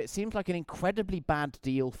 So it seems like an incredibly bad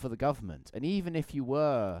deal for the government. And even if you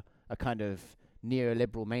were a kind of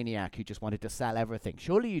neoliberal maniac who just wanted to sell everything,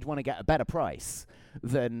 surely you'd want to get a better price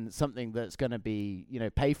than something that's going to be,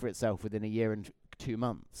 pay for itself within a year and 2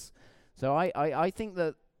 months. So I think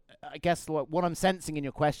that, I guess what I'm sensing in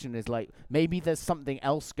your question is like, maybe there's something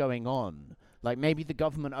else going on. Like maybe the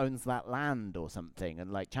government owns that land or something,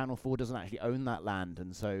 and like Channel 4 doesn't actually own that land,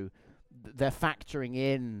 and so they're factoring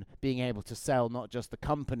in being able to sell not just the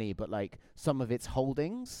company, but like some of its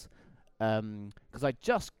holdings. Because I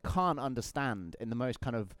just can't understand in the most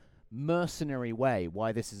kind of mercenary way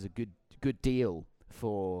why this is a good deal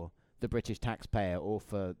for the British taxpayer or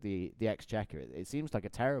for the Exchequer. It seems like a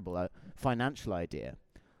terrible financial idea.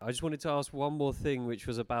 I just wanted to ask one more thing, which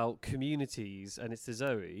was about communities, and it's to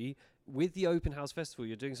Zoe. With the Open House Festival,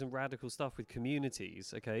 you're doing some radical stuff with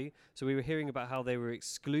communities, okay? So we were hearing about how they were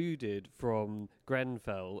excluded from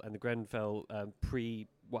Grenfell and the Grenfell pre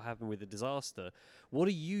what happened with the disaster. What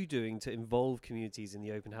are you doing to involve communities in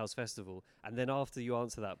the Open House Festival? And then after you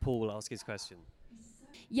answer that, Paul will ask his question.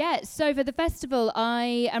 Yeah, so for the festival,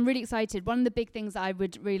 I am really excited. One of the big things I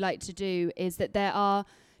would really like to do is that there are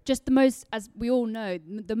just the most, as we all know,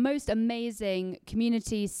 the most amazing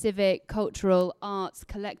community, civic, cultural, arts,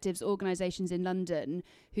 collectives, organisations in London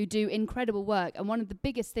who do incredible work. And one of the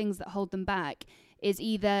biggest things that hold them back is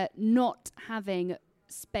either not having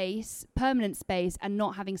space, permanent space, and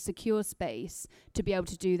not having secure space to be able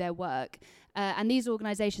to do their work. And these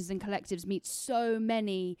organisations and collectives meet so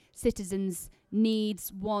many citizens'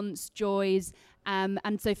 needs, wants, joys.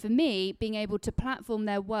 And so for me, being able to platform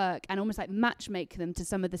their work and almost like matchmake them to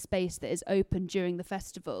some of the space that is open during the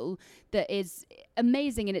festival, that is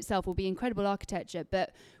amazing in itself, will be incredible architecture,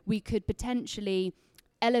 but we could potentially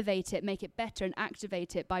elevate it, make it better, and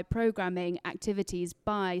activate it by programming activities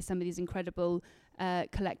by some of these incredible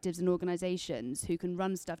collectives and organisations who can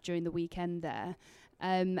run stuff during the weekend there.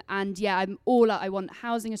 And yeah, I want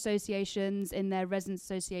housing associations in there, residence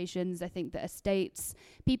associations. I think that estates,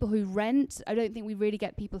 people who rent. I don't think we really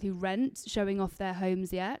get people who rent showing off their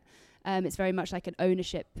homes yet. It's very much like an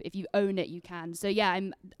ownership. If you own it, you can. So yeah,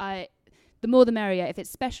 the more the merrier. If it's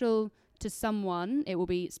special to someone, it will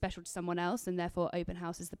be special to someone else, and therefore Open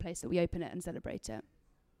House is the place that we open it and celebrate it.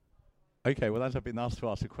 Okay, well, as I've been asked to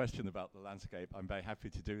ask a question about the landscape, I'm very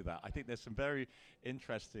happy to do that. I think there's some very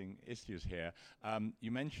interesting issues here.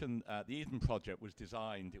 You mentioned the Eden project was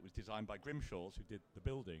designed by Grimshaws, who did the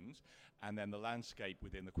buildings, and then the landscape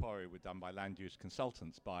within the quarry was done by land use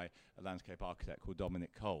consultants by a landscape architect called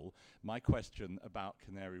Dominic Cole. My question about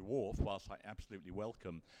Canary Wharf, whilst I absolutely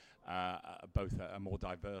welcome both a more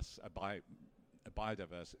diverse, a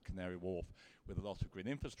biodiverse Canary Wharf with a lot of green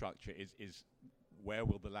infrastructure, is where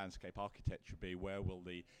will the landscape architecture be? Where will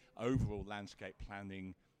the overall landscape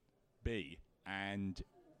planning be? And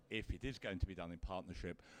if it is going to be done in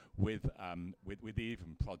partnership with the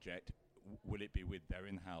Eden project, will it be with their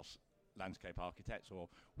in-house landscape architects, or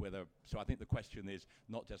whether? So I think the question is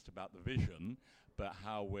not just about the vision, but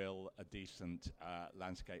how will a decent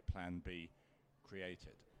landscape plan be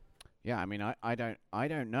created? Yeah, I mean, I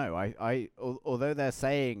don't know. Although they're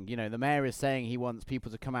saying, the mayor is saying he wants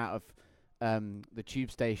people to come out of the tube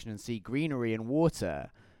station and see greenery and water.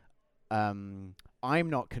 I'm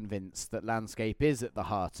not convinced that landscape is at the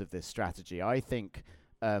heart of this strategy. I think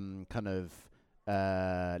leisure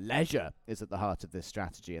is at the heart of this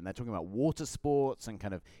strategy, and they're talking about water sports and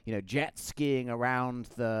kind of jet skiing around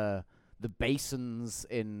the basins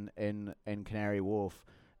in Canary Wharf.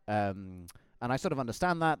 And I sort of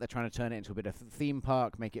understand that they're trying to turn it into a bit of a theme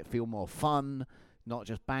park, make it feel more fun. Not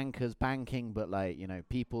just bankers banking, but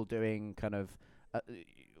people doing kind of,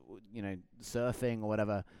 surfing or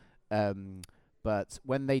whatever. But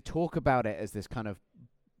when they talk about it as this kind of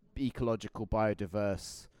ecological,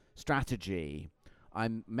 biodiverse strategy,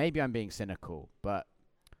 I'm being cynical, but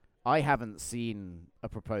I haven't seen a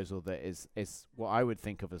proposal that is what I would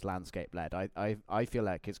think of as landscape led. I feel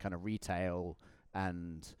like it's kind of retail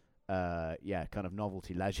and kind of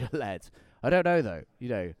novelty leisure led. I don't know though.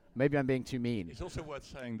 Maybe I'm being too mean. It's also worth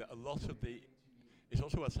saying that a lot of the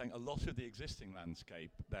existing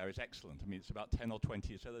landscape there is excellent. I mean, it's about 10 or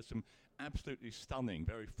 20. So there's some absolutely stunning,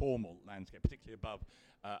 very formal landscape, particularly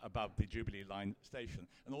above the Jubilee Line station.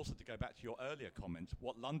 And also, to go back to your earlier comments,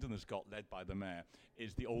 what London has got, led by the mayor,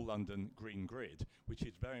 is the All London Green Grid, which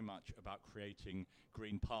is very much about creating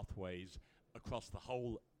green pathways across the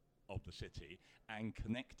whole of the city and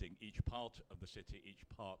connecting each part of the city, each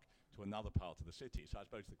park, to another part of the city. So I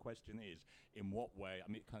suppose the question is, in what way, I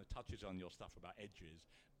mean, it kind of touches on your stuff about edges,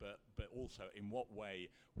 but also in what way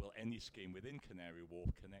will any scheme within Canary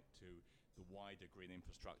Wharf connect to the wider green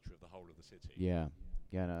infrastructure of the whole of the city? Yeah,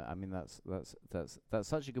 no, I mean, that's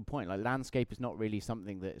such a good point. Like, landscape is not really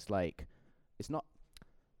something that it's not.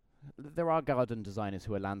 There are garden designers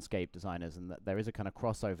who are landscape designers, and that there is a kind of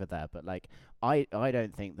crossover there. But I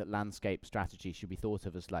don't think that landscape strategy should be thought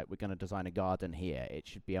of as we're going to design a garden here. It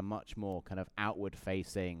should be a much more kind of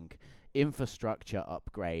outward-facing infrastructure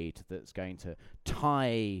upgrade that's going to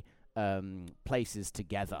tie places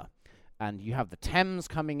together. And you have the Thames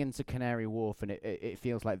coming into Canary Wharf, and it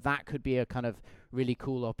feels like that could be a kind of really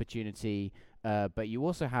cool opportunity. But you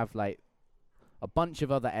also have a bunch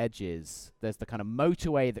of other edges. There's the kind of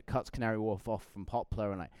motorway that cuts Canary Wharf off from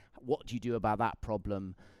Poplar, and what do you do about that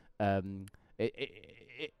problem?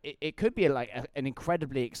 It could be an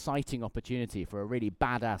incredibly exciting opportunity for a really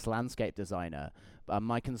badass landscape designer.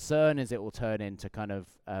 My concern is it will turn into kind of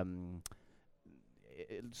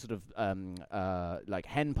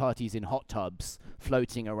hen parties in hot tubs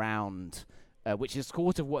floating around, which is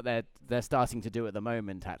sort of what they're starting to do at the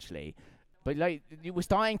moment, actually. But we're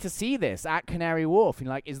starting to see this at Canary Wharf.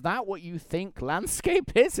 And is that what you think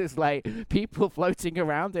landscape is? Is people floating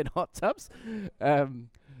around in hot tubs?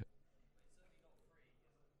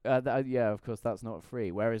 Yeah, of course, that's not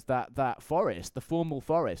free. Whereas that forest, the formal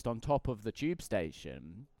forest on top of the tube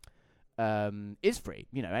station, is free.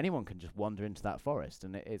 You know, anyone can just wander into that forest,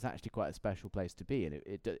 and it's actually quite a special place to be. And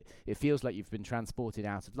it feels like you've been transported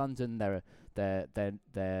out of London.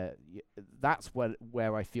 That's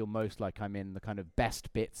where I feel most like I'm in the kind of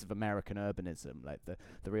best bits of American urbanism, like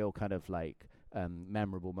the real kind of like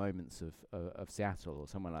memorable moments of Seattle or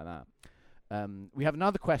somewhere like that. We have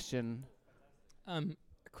another question.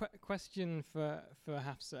 Question for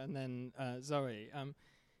Hafsa and then Zoe.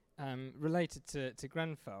 Related to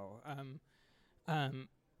Grenfell,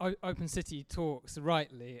 Open City talks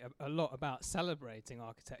rightly a lot about celebrating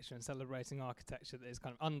architecture and celebrating architecture that is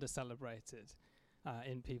kind of under-celebrated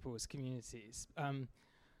in people's communities.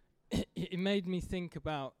 It made me think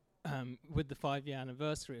about, with the 5-year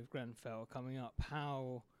anniversary of Grenfell coming up,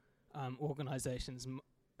 how organisations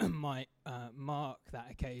might mark that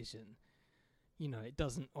occasion. You know, it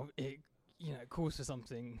doesn't. It calls for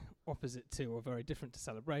something opposite to or very different to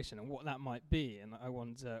celebration, and what that might be. And I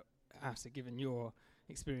wonder, Hafsa, given your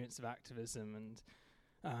experience of activism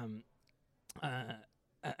and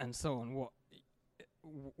so on,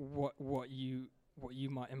 what you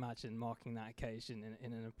might imagine marking that occasion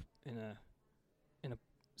in a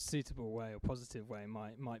suitable way or positive way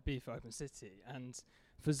might be for Open City. And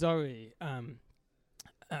for Zoe,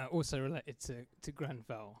 also related to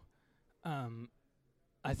Grenfell.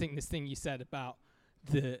 I think this thing you said about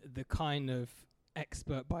the kind of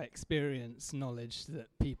expert by experience knowledge that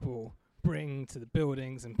people bring to the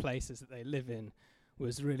buildings and places that they live in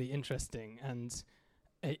was really interesting, and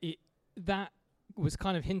that was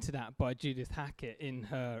kind of hinted at by Judith Hackett in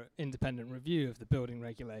her independent review of the building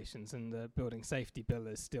regulations, and the building safety bill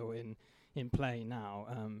is still in play now,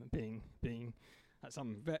 being at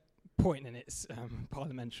some point in its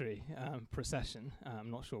parliamentary procession.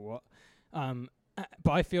 I'm not sure what.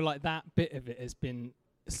 But I feel like that bit of it has been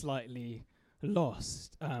slightly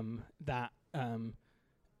lost. That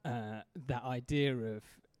idea of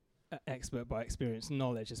expert by experience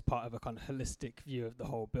knowledge as part of a kind of holistic view of the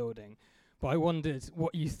whole building. But I wondered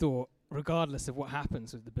what you thought, regardless of what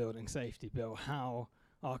happens with the building safety bill, how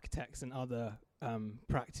architects and other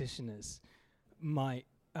practitioners might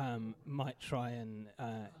try and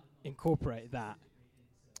incorporate that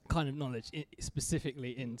kind of knowledge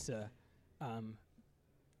specifically into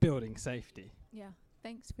building safety. Yeah,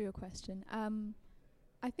 thanks for your question.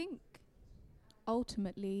 I think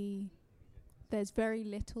ultimately there's very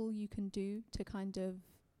little you can do to kind of,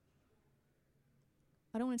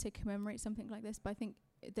 I don't want to say commemorate something like this, but I think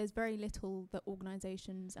there's very little that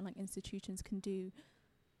organizations and like institutions can do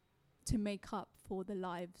to make up for the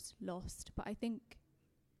lives lost. But I think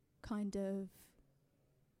kind of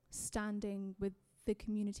standing with the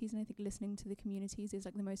communities, and I think listening to the communities is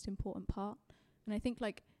like the most important part. And I think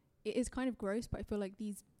like it is kind of gross, but I feel like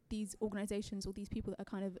these organizations or these people that are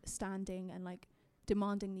kind of standing and like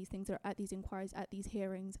demanding these things, or at these inquiries, at these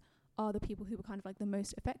hearings, are the people who are kind of like the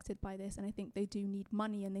most affected by this. And I think they do need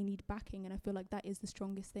money and they need backing, and I feel like that is the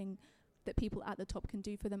strongest thing that people at the top can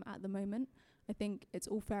do for them at the moment. I think it's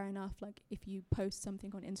all fair enough, like if you post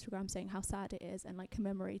something on Instagram saying how sad it is and like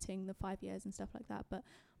commemorating the 5 years and stuff like that, but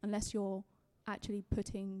unless you're actually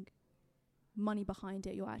putting money behind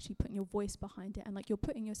it, you're actually putting your voice behind it, and like you're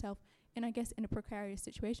putting yourself in, I guess, in a precarious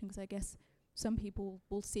situation, because I guess some people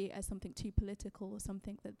will see it as something too political or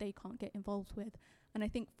something that they can't get involved with. And I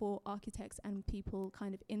think for architects and people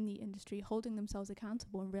kind of in the industry, holding themselves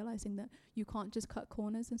accountable and realizing that you can't just cut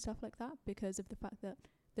corners and stuff like that because of the fact that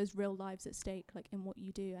there's real lives at stake, like in what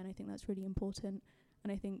you do. And I think that's really important.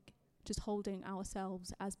 And I think just holding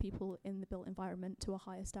ourselves as people in the built environment to a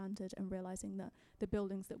higher standard and realizing that the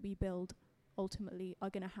buildings that we build ultimately are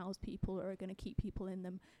going to house people or are going to keep people in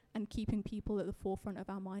them, and keeping people at the forefront of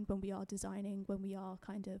our mind when we are designing, when we are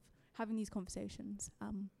kind of having these conversations.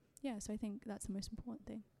 So I think that's the most important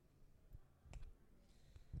thing.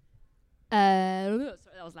 Sorry,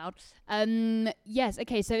 that was loud. Yes,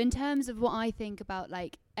 okay, so in terms of what I think about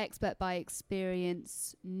like expert by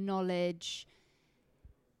experience knowledge,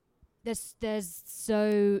 there's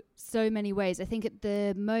so many ways. I think at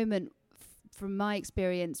the moment, from my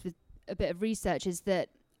experience with a bit of research, is that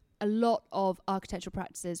a lot of architectural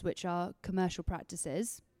practices, which are commercial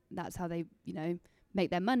practices, that's how they, make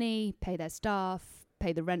their money, pay their staff,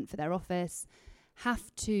 pay the rent for their office,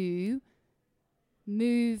 have to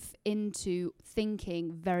move into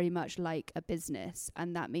thinking very much like a business.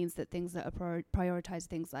 And that means that things that are prioritize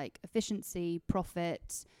things like efficiency,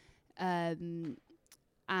 profit, and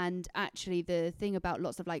actually the thing about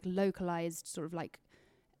lots of like localized sort of like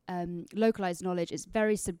localized knowledge. It's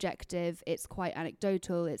very subjective. It's quite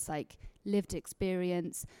anecdotal. It's like lived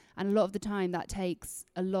experience. And a lot of the time that takes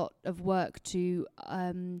a lot of work to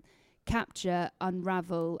capture,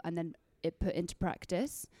 unravel, and then it put into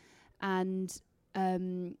practice. And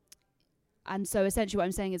so essentially what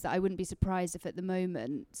I'm saying is that I wouldn't be surprised if at the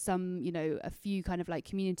moment a few kind of like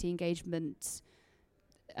community engagement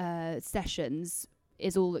sessions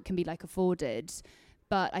is all that can be like afforded.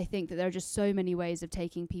 But I think that there are just so many ways of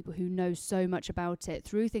taking people who know so much about it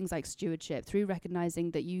through things like stewardship, through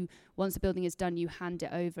recognizing that once the building is done, you hand it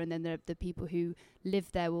over, and then the people who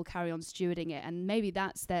live there will carry on stewarding it. And maybe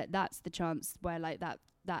that's the chance where like that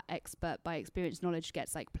expert by experience knowledge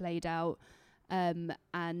gets like played out, and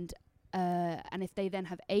if they then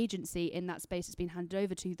have agency in that space that's been handed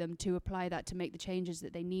over to them to apply that to make the changes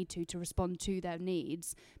that they need to respond to their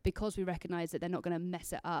needs, because we recognize that they're not going to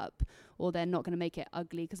mess it up or they're not going to make it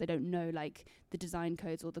ugly because they don't know like the design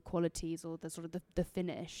codes or the qualities or the sort of the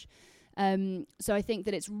finish. So I think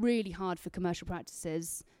that it's really hard for commercial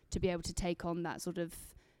practices to be able to take on that sort of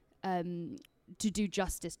to do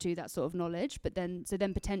justice to that sort of knowledge. But then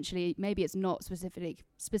potentially maybe it's not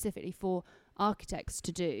specifically for architects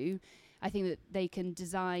to do. I think that they can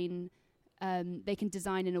design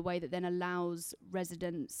in a way that then allows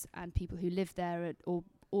residents and people who live there or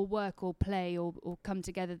work or play or come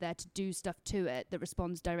together there to do stuff to it that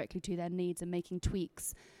responds directly to their needs, and making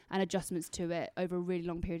tweaks and adjustments to it over a really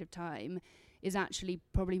long period of time is actually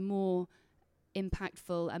probably more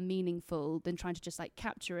impactful and meaningful than trying to just like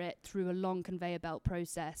capture it through a long conveyor belt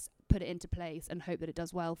process, put it into place and hope that it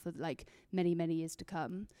does well for like many, many years to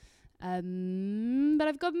come. But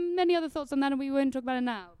I've got many other thoughts on that and we won't talk about it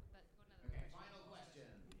now. Okay, final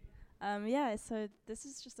question. Yeah, so this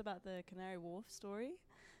is just about the Canary Wharf story.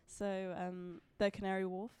 So the Canary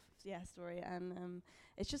Wharf story, and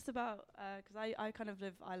it's just about, because I kind of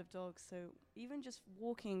live Isle of Dogs, so even just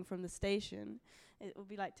walking from the station, it will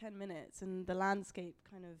be like 10 minutes, and the landscape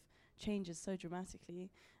kind of changes so dramatically.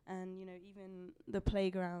 And, you know, even the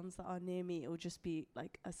playgrounds that are near me, it will just be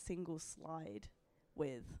like a single slide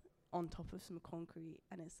on top of some concrete,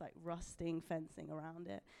 and it's like rusting fencing around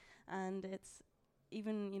it. And it's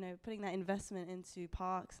even, you know, putting that investment into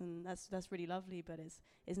parks, and that's really lovely, but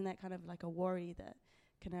isn't that kind of like a worry that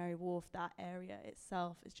Canary Wharf, that area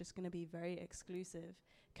itself, is just going to be very exclusive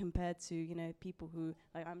compared to, you know, people who,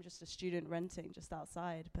 like, I'm just a student renting just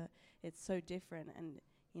outside, but it's so different. And,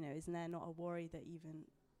 you know, isn't there not a worry that even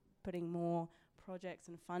putting more projects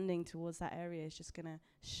and funding towards that area is just going to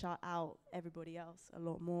shut out everybody else a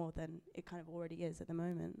lot more than it kind of already is at the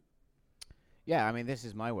moment? Yeah, I mean, this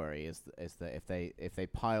is my worry, is that if they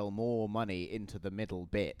pile more money into the middle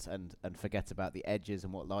bit and forget about the edges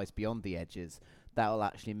and what lies beyond the edges, that will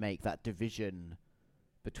actually make that division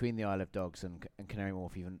between the Isle of Dogs and Canary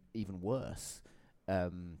Wharf even worse.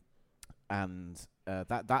 And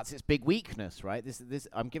that's its big weakness, right? This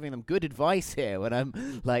I'm giving them good advice here when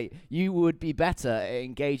I'm like, you would be better at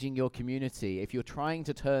engaging your community if you're trying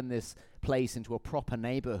to turn this place into a proper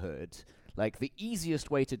neighborhood. Like, the easiest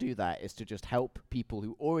way to do that is to just help people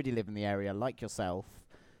who already live in the area, like yourself,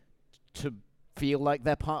 to feel like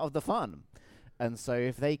they're part of the fun. And so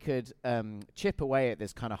if they could chip away at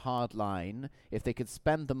this kind of hard line, if they could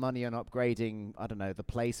spend the money on upgrading, I don't know, the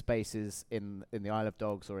play spaces in the Isle of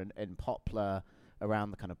Dogs or in Poplar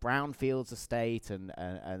around the kind of Brownfields estate and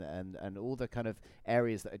all the kind of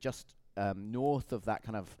areas that are just north of that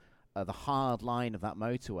kind of the hard line of that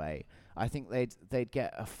motorway, I think they'd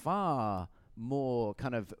get a far more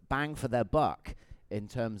kind of bang for their buck in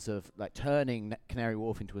terms of like turning Canary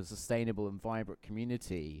Wharf into a sustainable and vibrant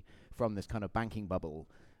community from this kind of banking bubble,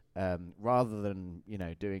 rather than, you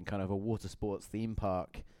know, doing kind of a water sports theme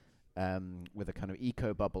park with a kind of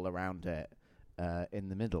eco bubble around it in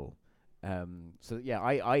the middle. So yeah,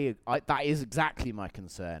 I that is exactly my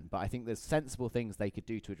concern, but I think there's sensible things they could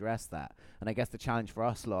do to address that. And I guess the challenge for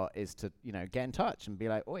us lot is to, you know, get in touch and be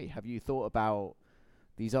like, oi, have you thought about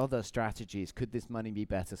these other strategies? Could this money be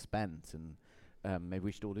better spent? And maybe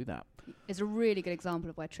we should all do that. It's a really good example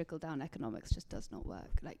of where trickle-down economics just does not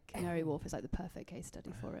work. Like, Canary Wharf is like the perfect case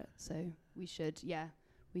study for it. So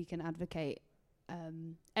we can advocate.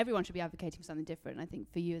 Everyone should be advocating for something different. I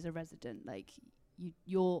think for you as a resident, like,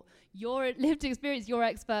 your lived experience, your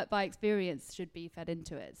expert by experience should be fed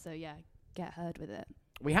into it. So yeah, get heard with it.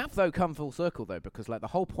 We have, though, come full circle, though, because like the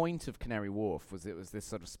whole point of Canary Wharf was it was this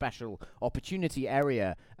sort of special opportunity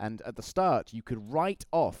area, and at the start you could write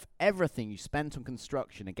off everything you spent on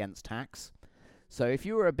construction against tax. So if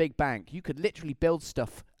you were a big bank, you could literally build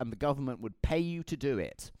stuff and the government would pay you to do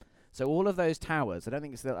it. So all of those towers, I don't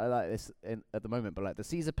think it's like this at the moment, but like the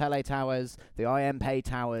Cesar Pele towers, the IMPay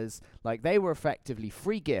towers, like they were effectively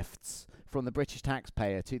free gifts from the British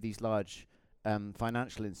taxpayer to these large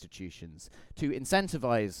financial institutions to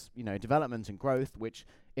incentivize, development and growth, which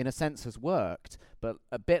in a sense has worked. But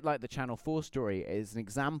a bit like the Channel 4 story is an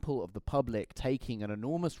example of the public taking an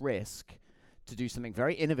enormous risk to do something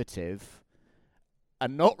very innovative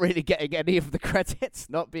and not really getting any of the credits,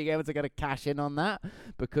 not being able to get a cash in on that,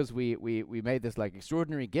 because we made this like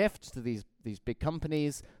extraordinary gift to these big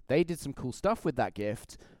companies. They did some cool stuff with that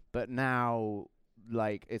gift, but now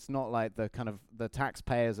like it's not like the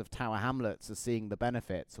taxpayers of Tower Hamlets are seeing the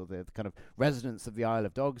benefits, or the kind of residents of the Isle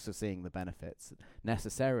of Dogs are seeing the benefits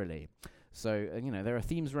necessarily. So there are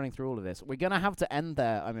themes running through all of this. We're gonna have to end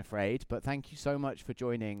there, I'm afraid, but thank you so much for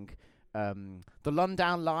joining the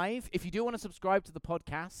Lundown Live. If you do want to subscribe to the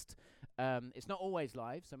podcast, it's not always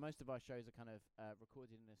live, so most of our shows are kind of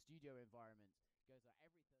recorded in a studio environment. Goes out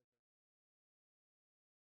every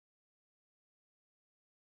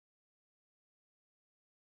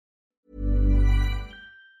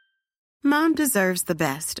Mom deserves the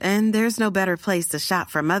best, and there's no better place to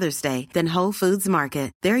shop for Mother's Day than Whole Foods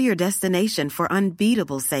Market. They're your destination for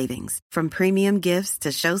unbeatable savings, from premium gifts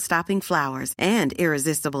to show-stopping flowers and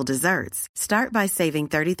irresistible desserts. Start by saving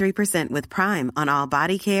 33% with Prime on all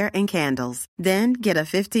body care and candles. Then get a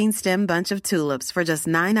 15-stem bunch of tulips for just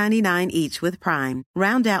 $9.99 each with Prime.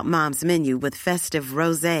 Round out Mom's menu with festive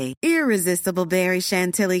rosé, irresistible berry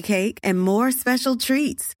chantilly cake, and more special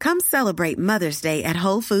treats. Come celebrate Mother's Day at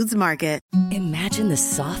Whole Foods Market. Imagine the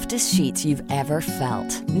softest sheets you've ever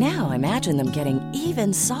felt. Now imagine them getting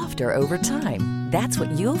even softer over time. That's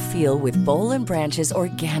what you'll feel with Boll & Branch's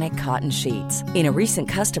organic cotton sheets. In a recent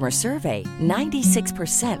customer survey,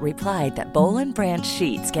 96% replied that Boll & Branch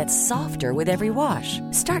sheets get softer with every wash.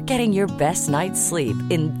 Start getting your best night's sleep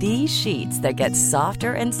in these sheets that get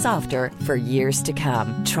softer and softer for years to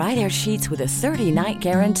come. Try their sheets with a 30-night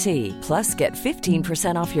guarantee. Plus, get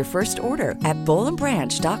 15% off your first order at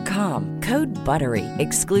bollandbranch.com. Code BUTTERY.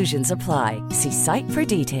 Exclusions apply. See site for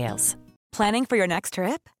details. Planning for your next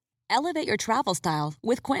trip? Elevate your travel style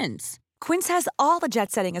with Quince. Quince has all the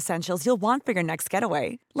jet-setting essentials you'll want for your next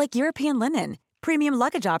getaway, like European linen, premium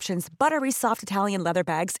luggage options, buttery soft Italian leather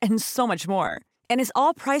bags, and so much more. And is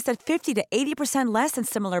all priced at 50 to 80% less than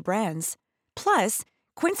similar brands. Plus,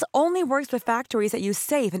 Quince only works with factories that use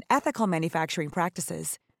safe and ethical manufacturing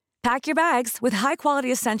practices. Pack your bags with high-quality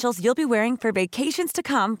essentials you'll be wearing for vacations to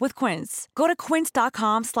come with Quince. Go to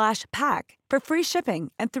quince.com/pack for free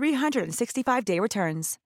shipping and 365-day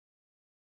returns.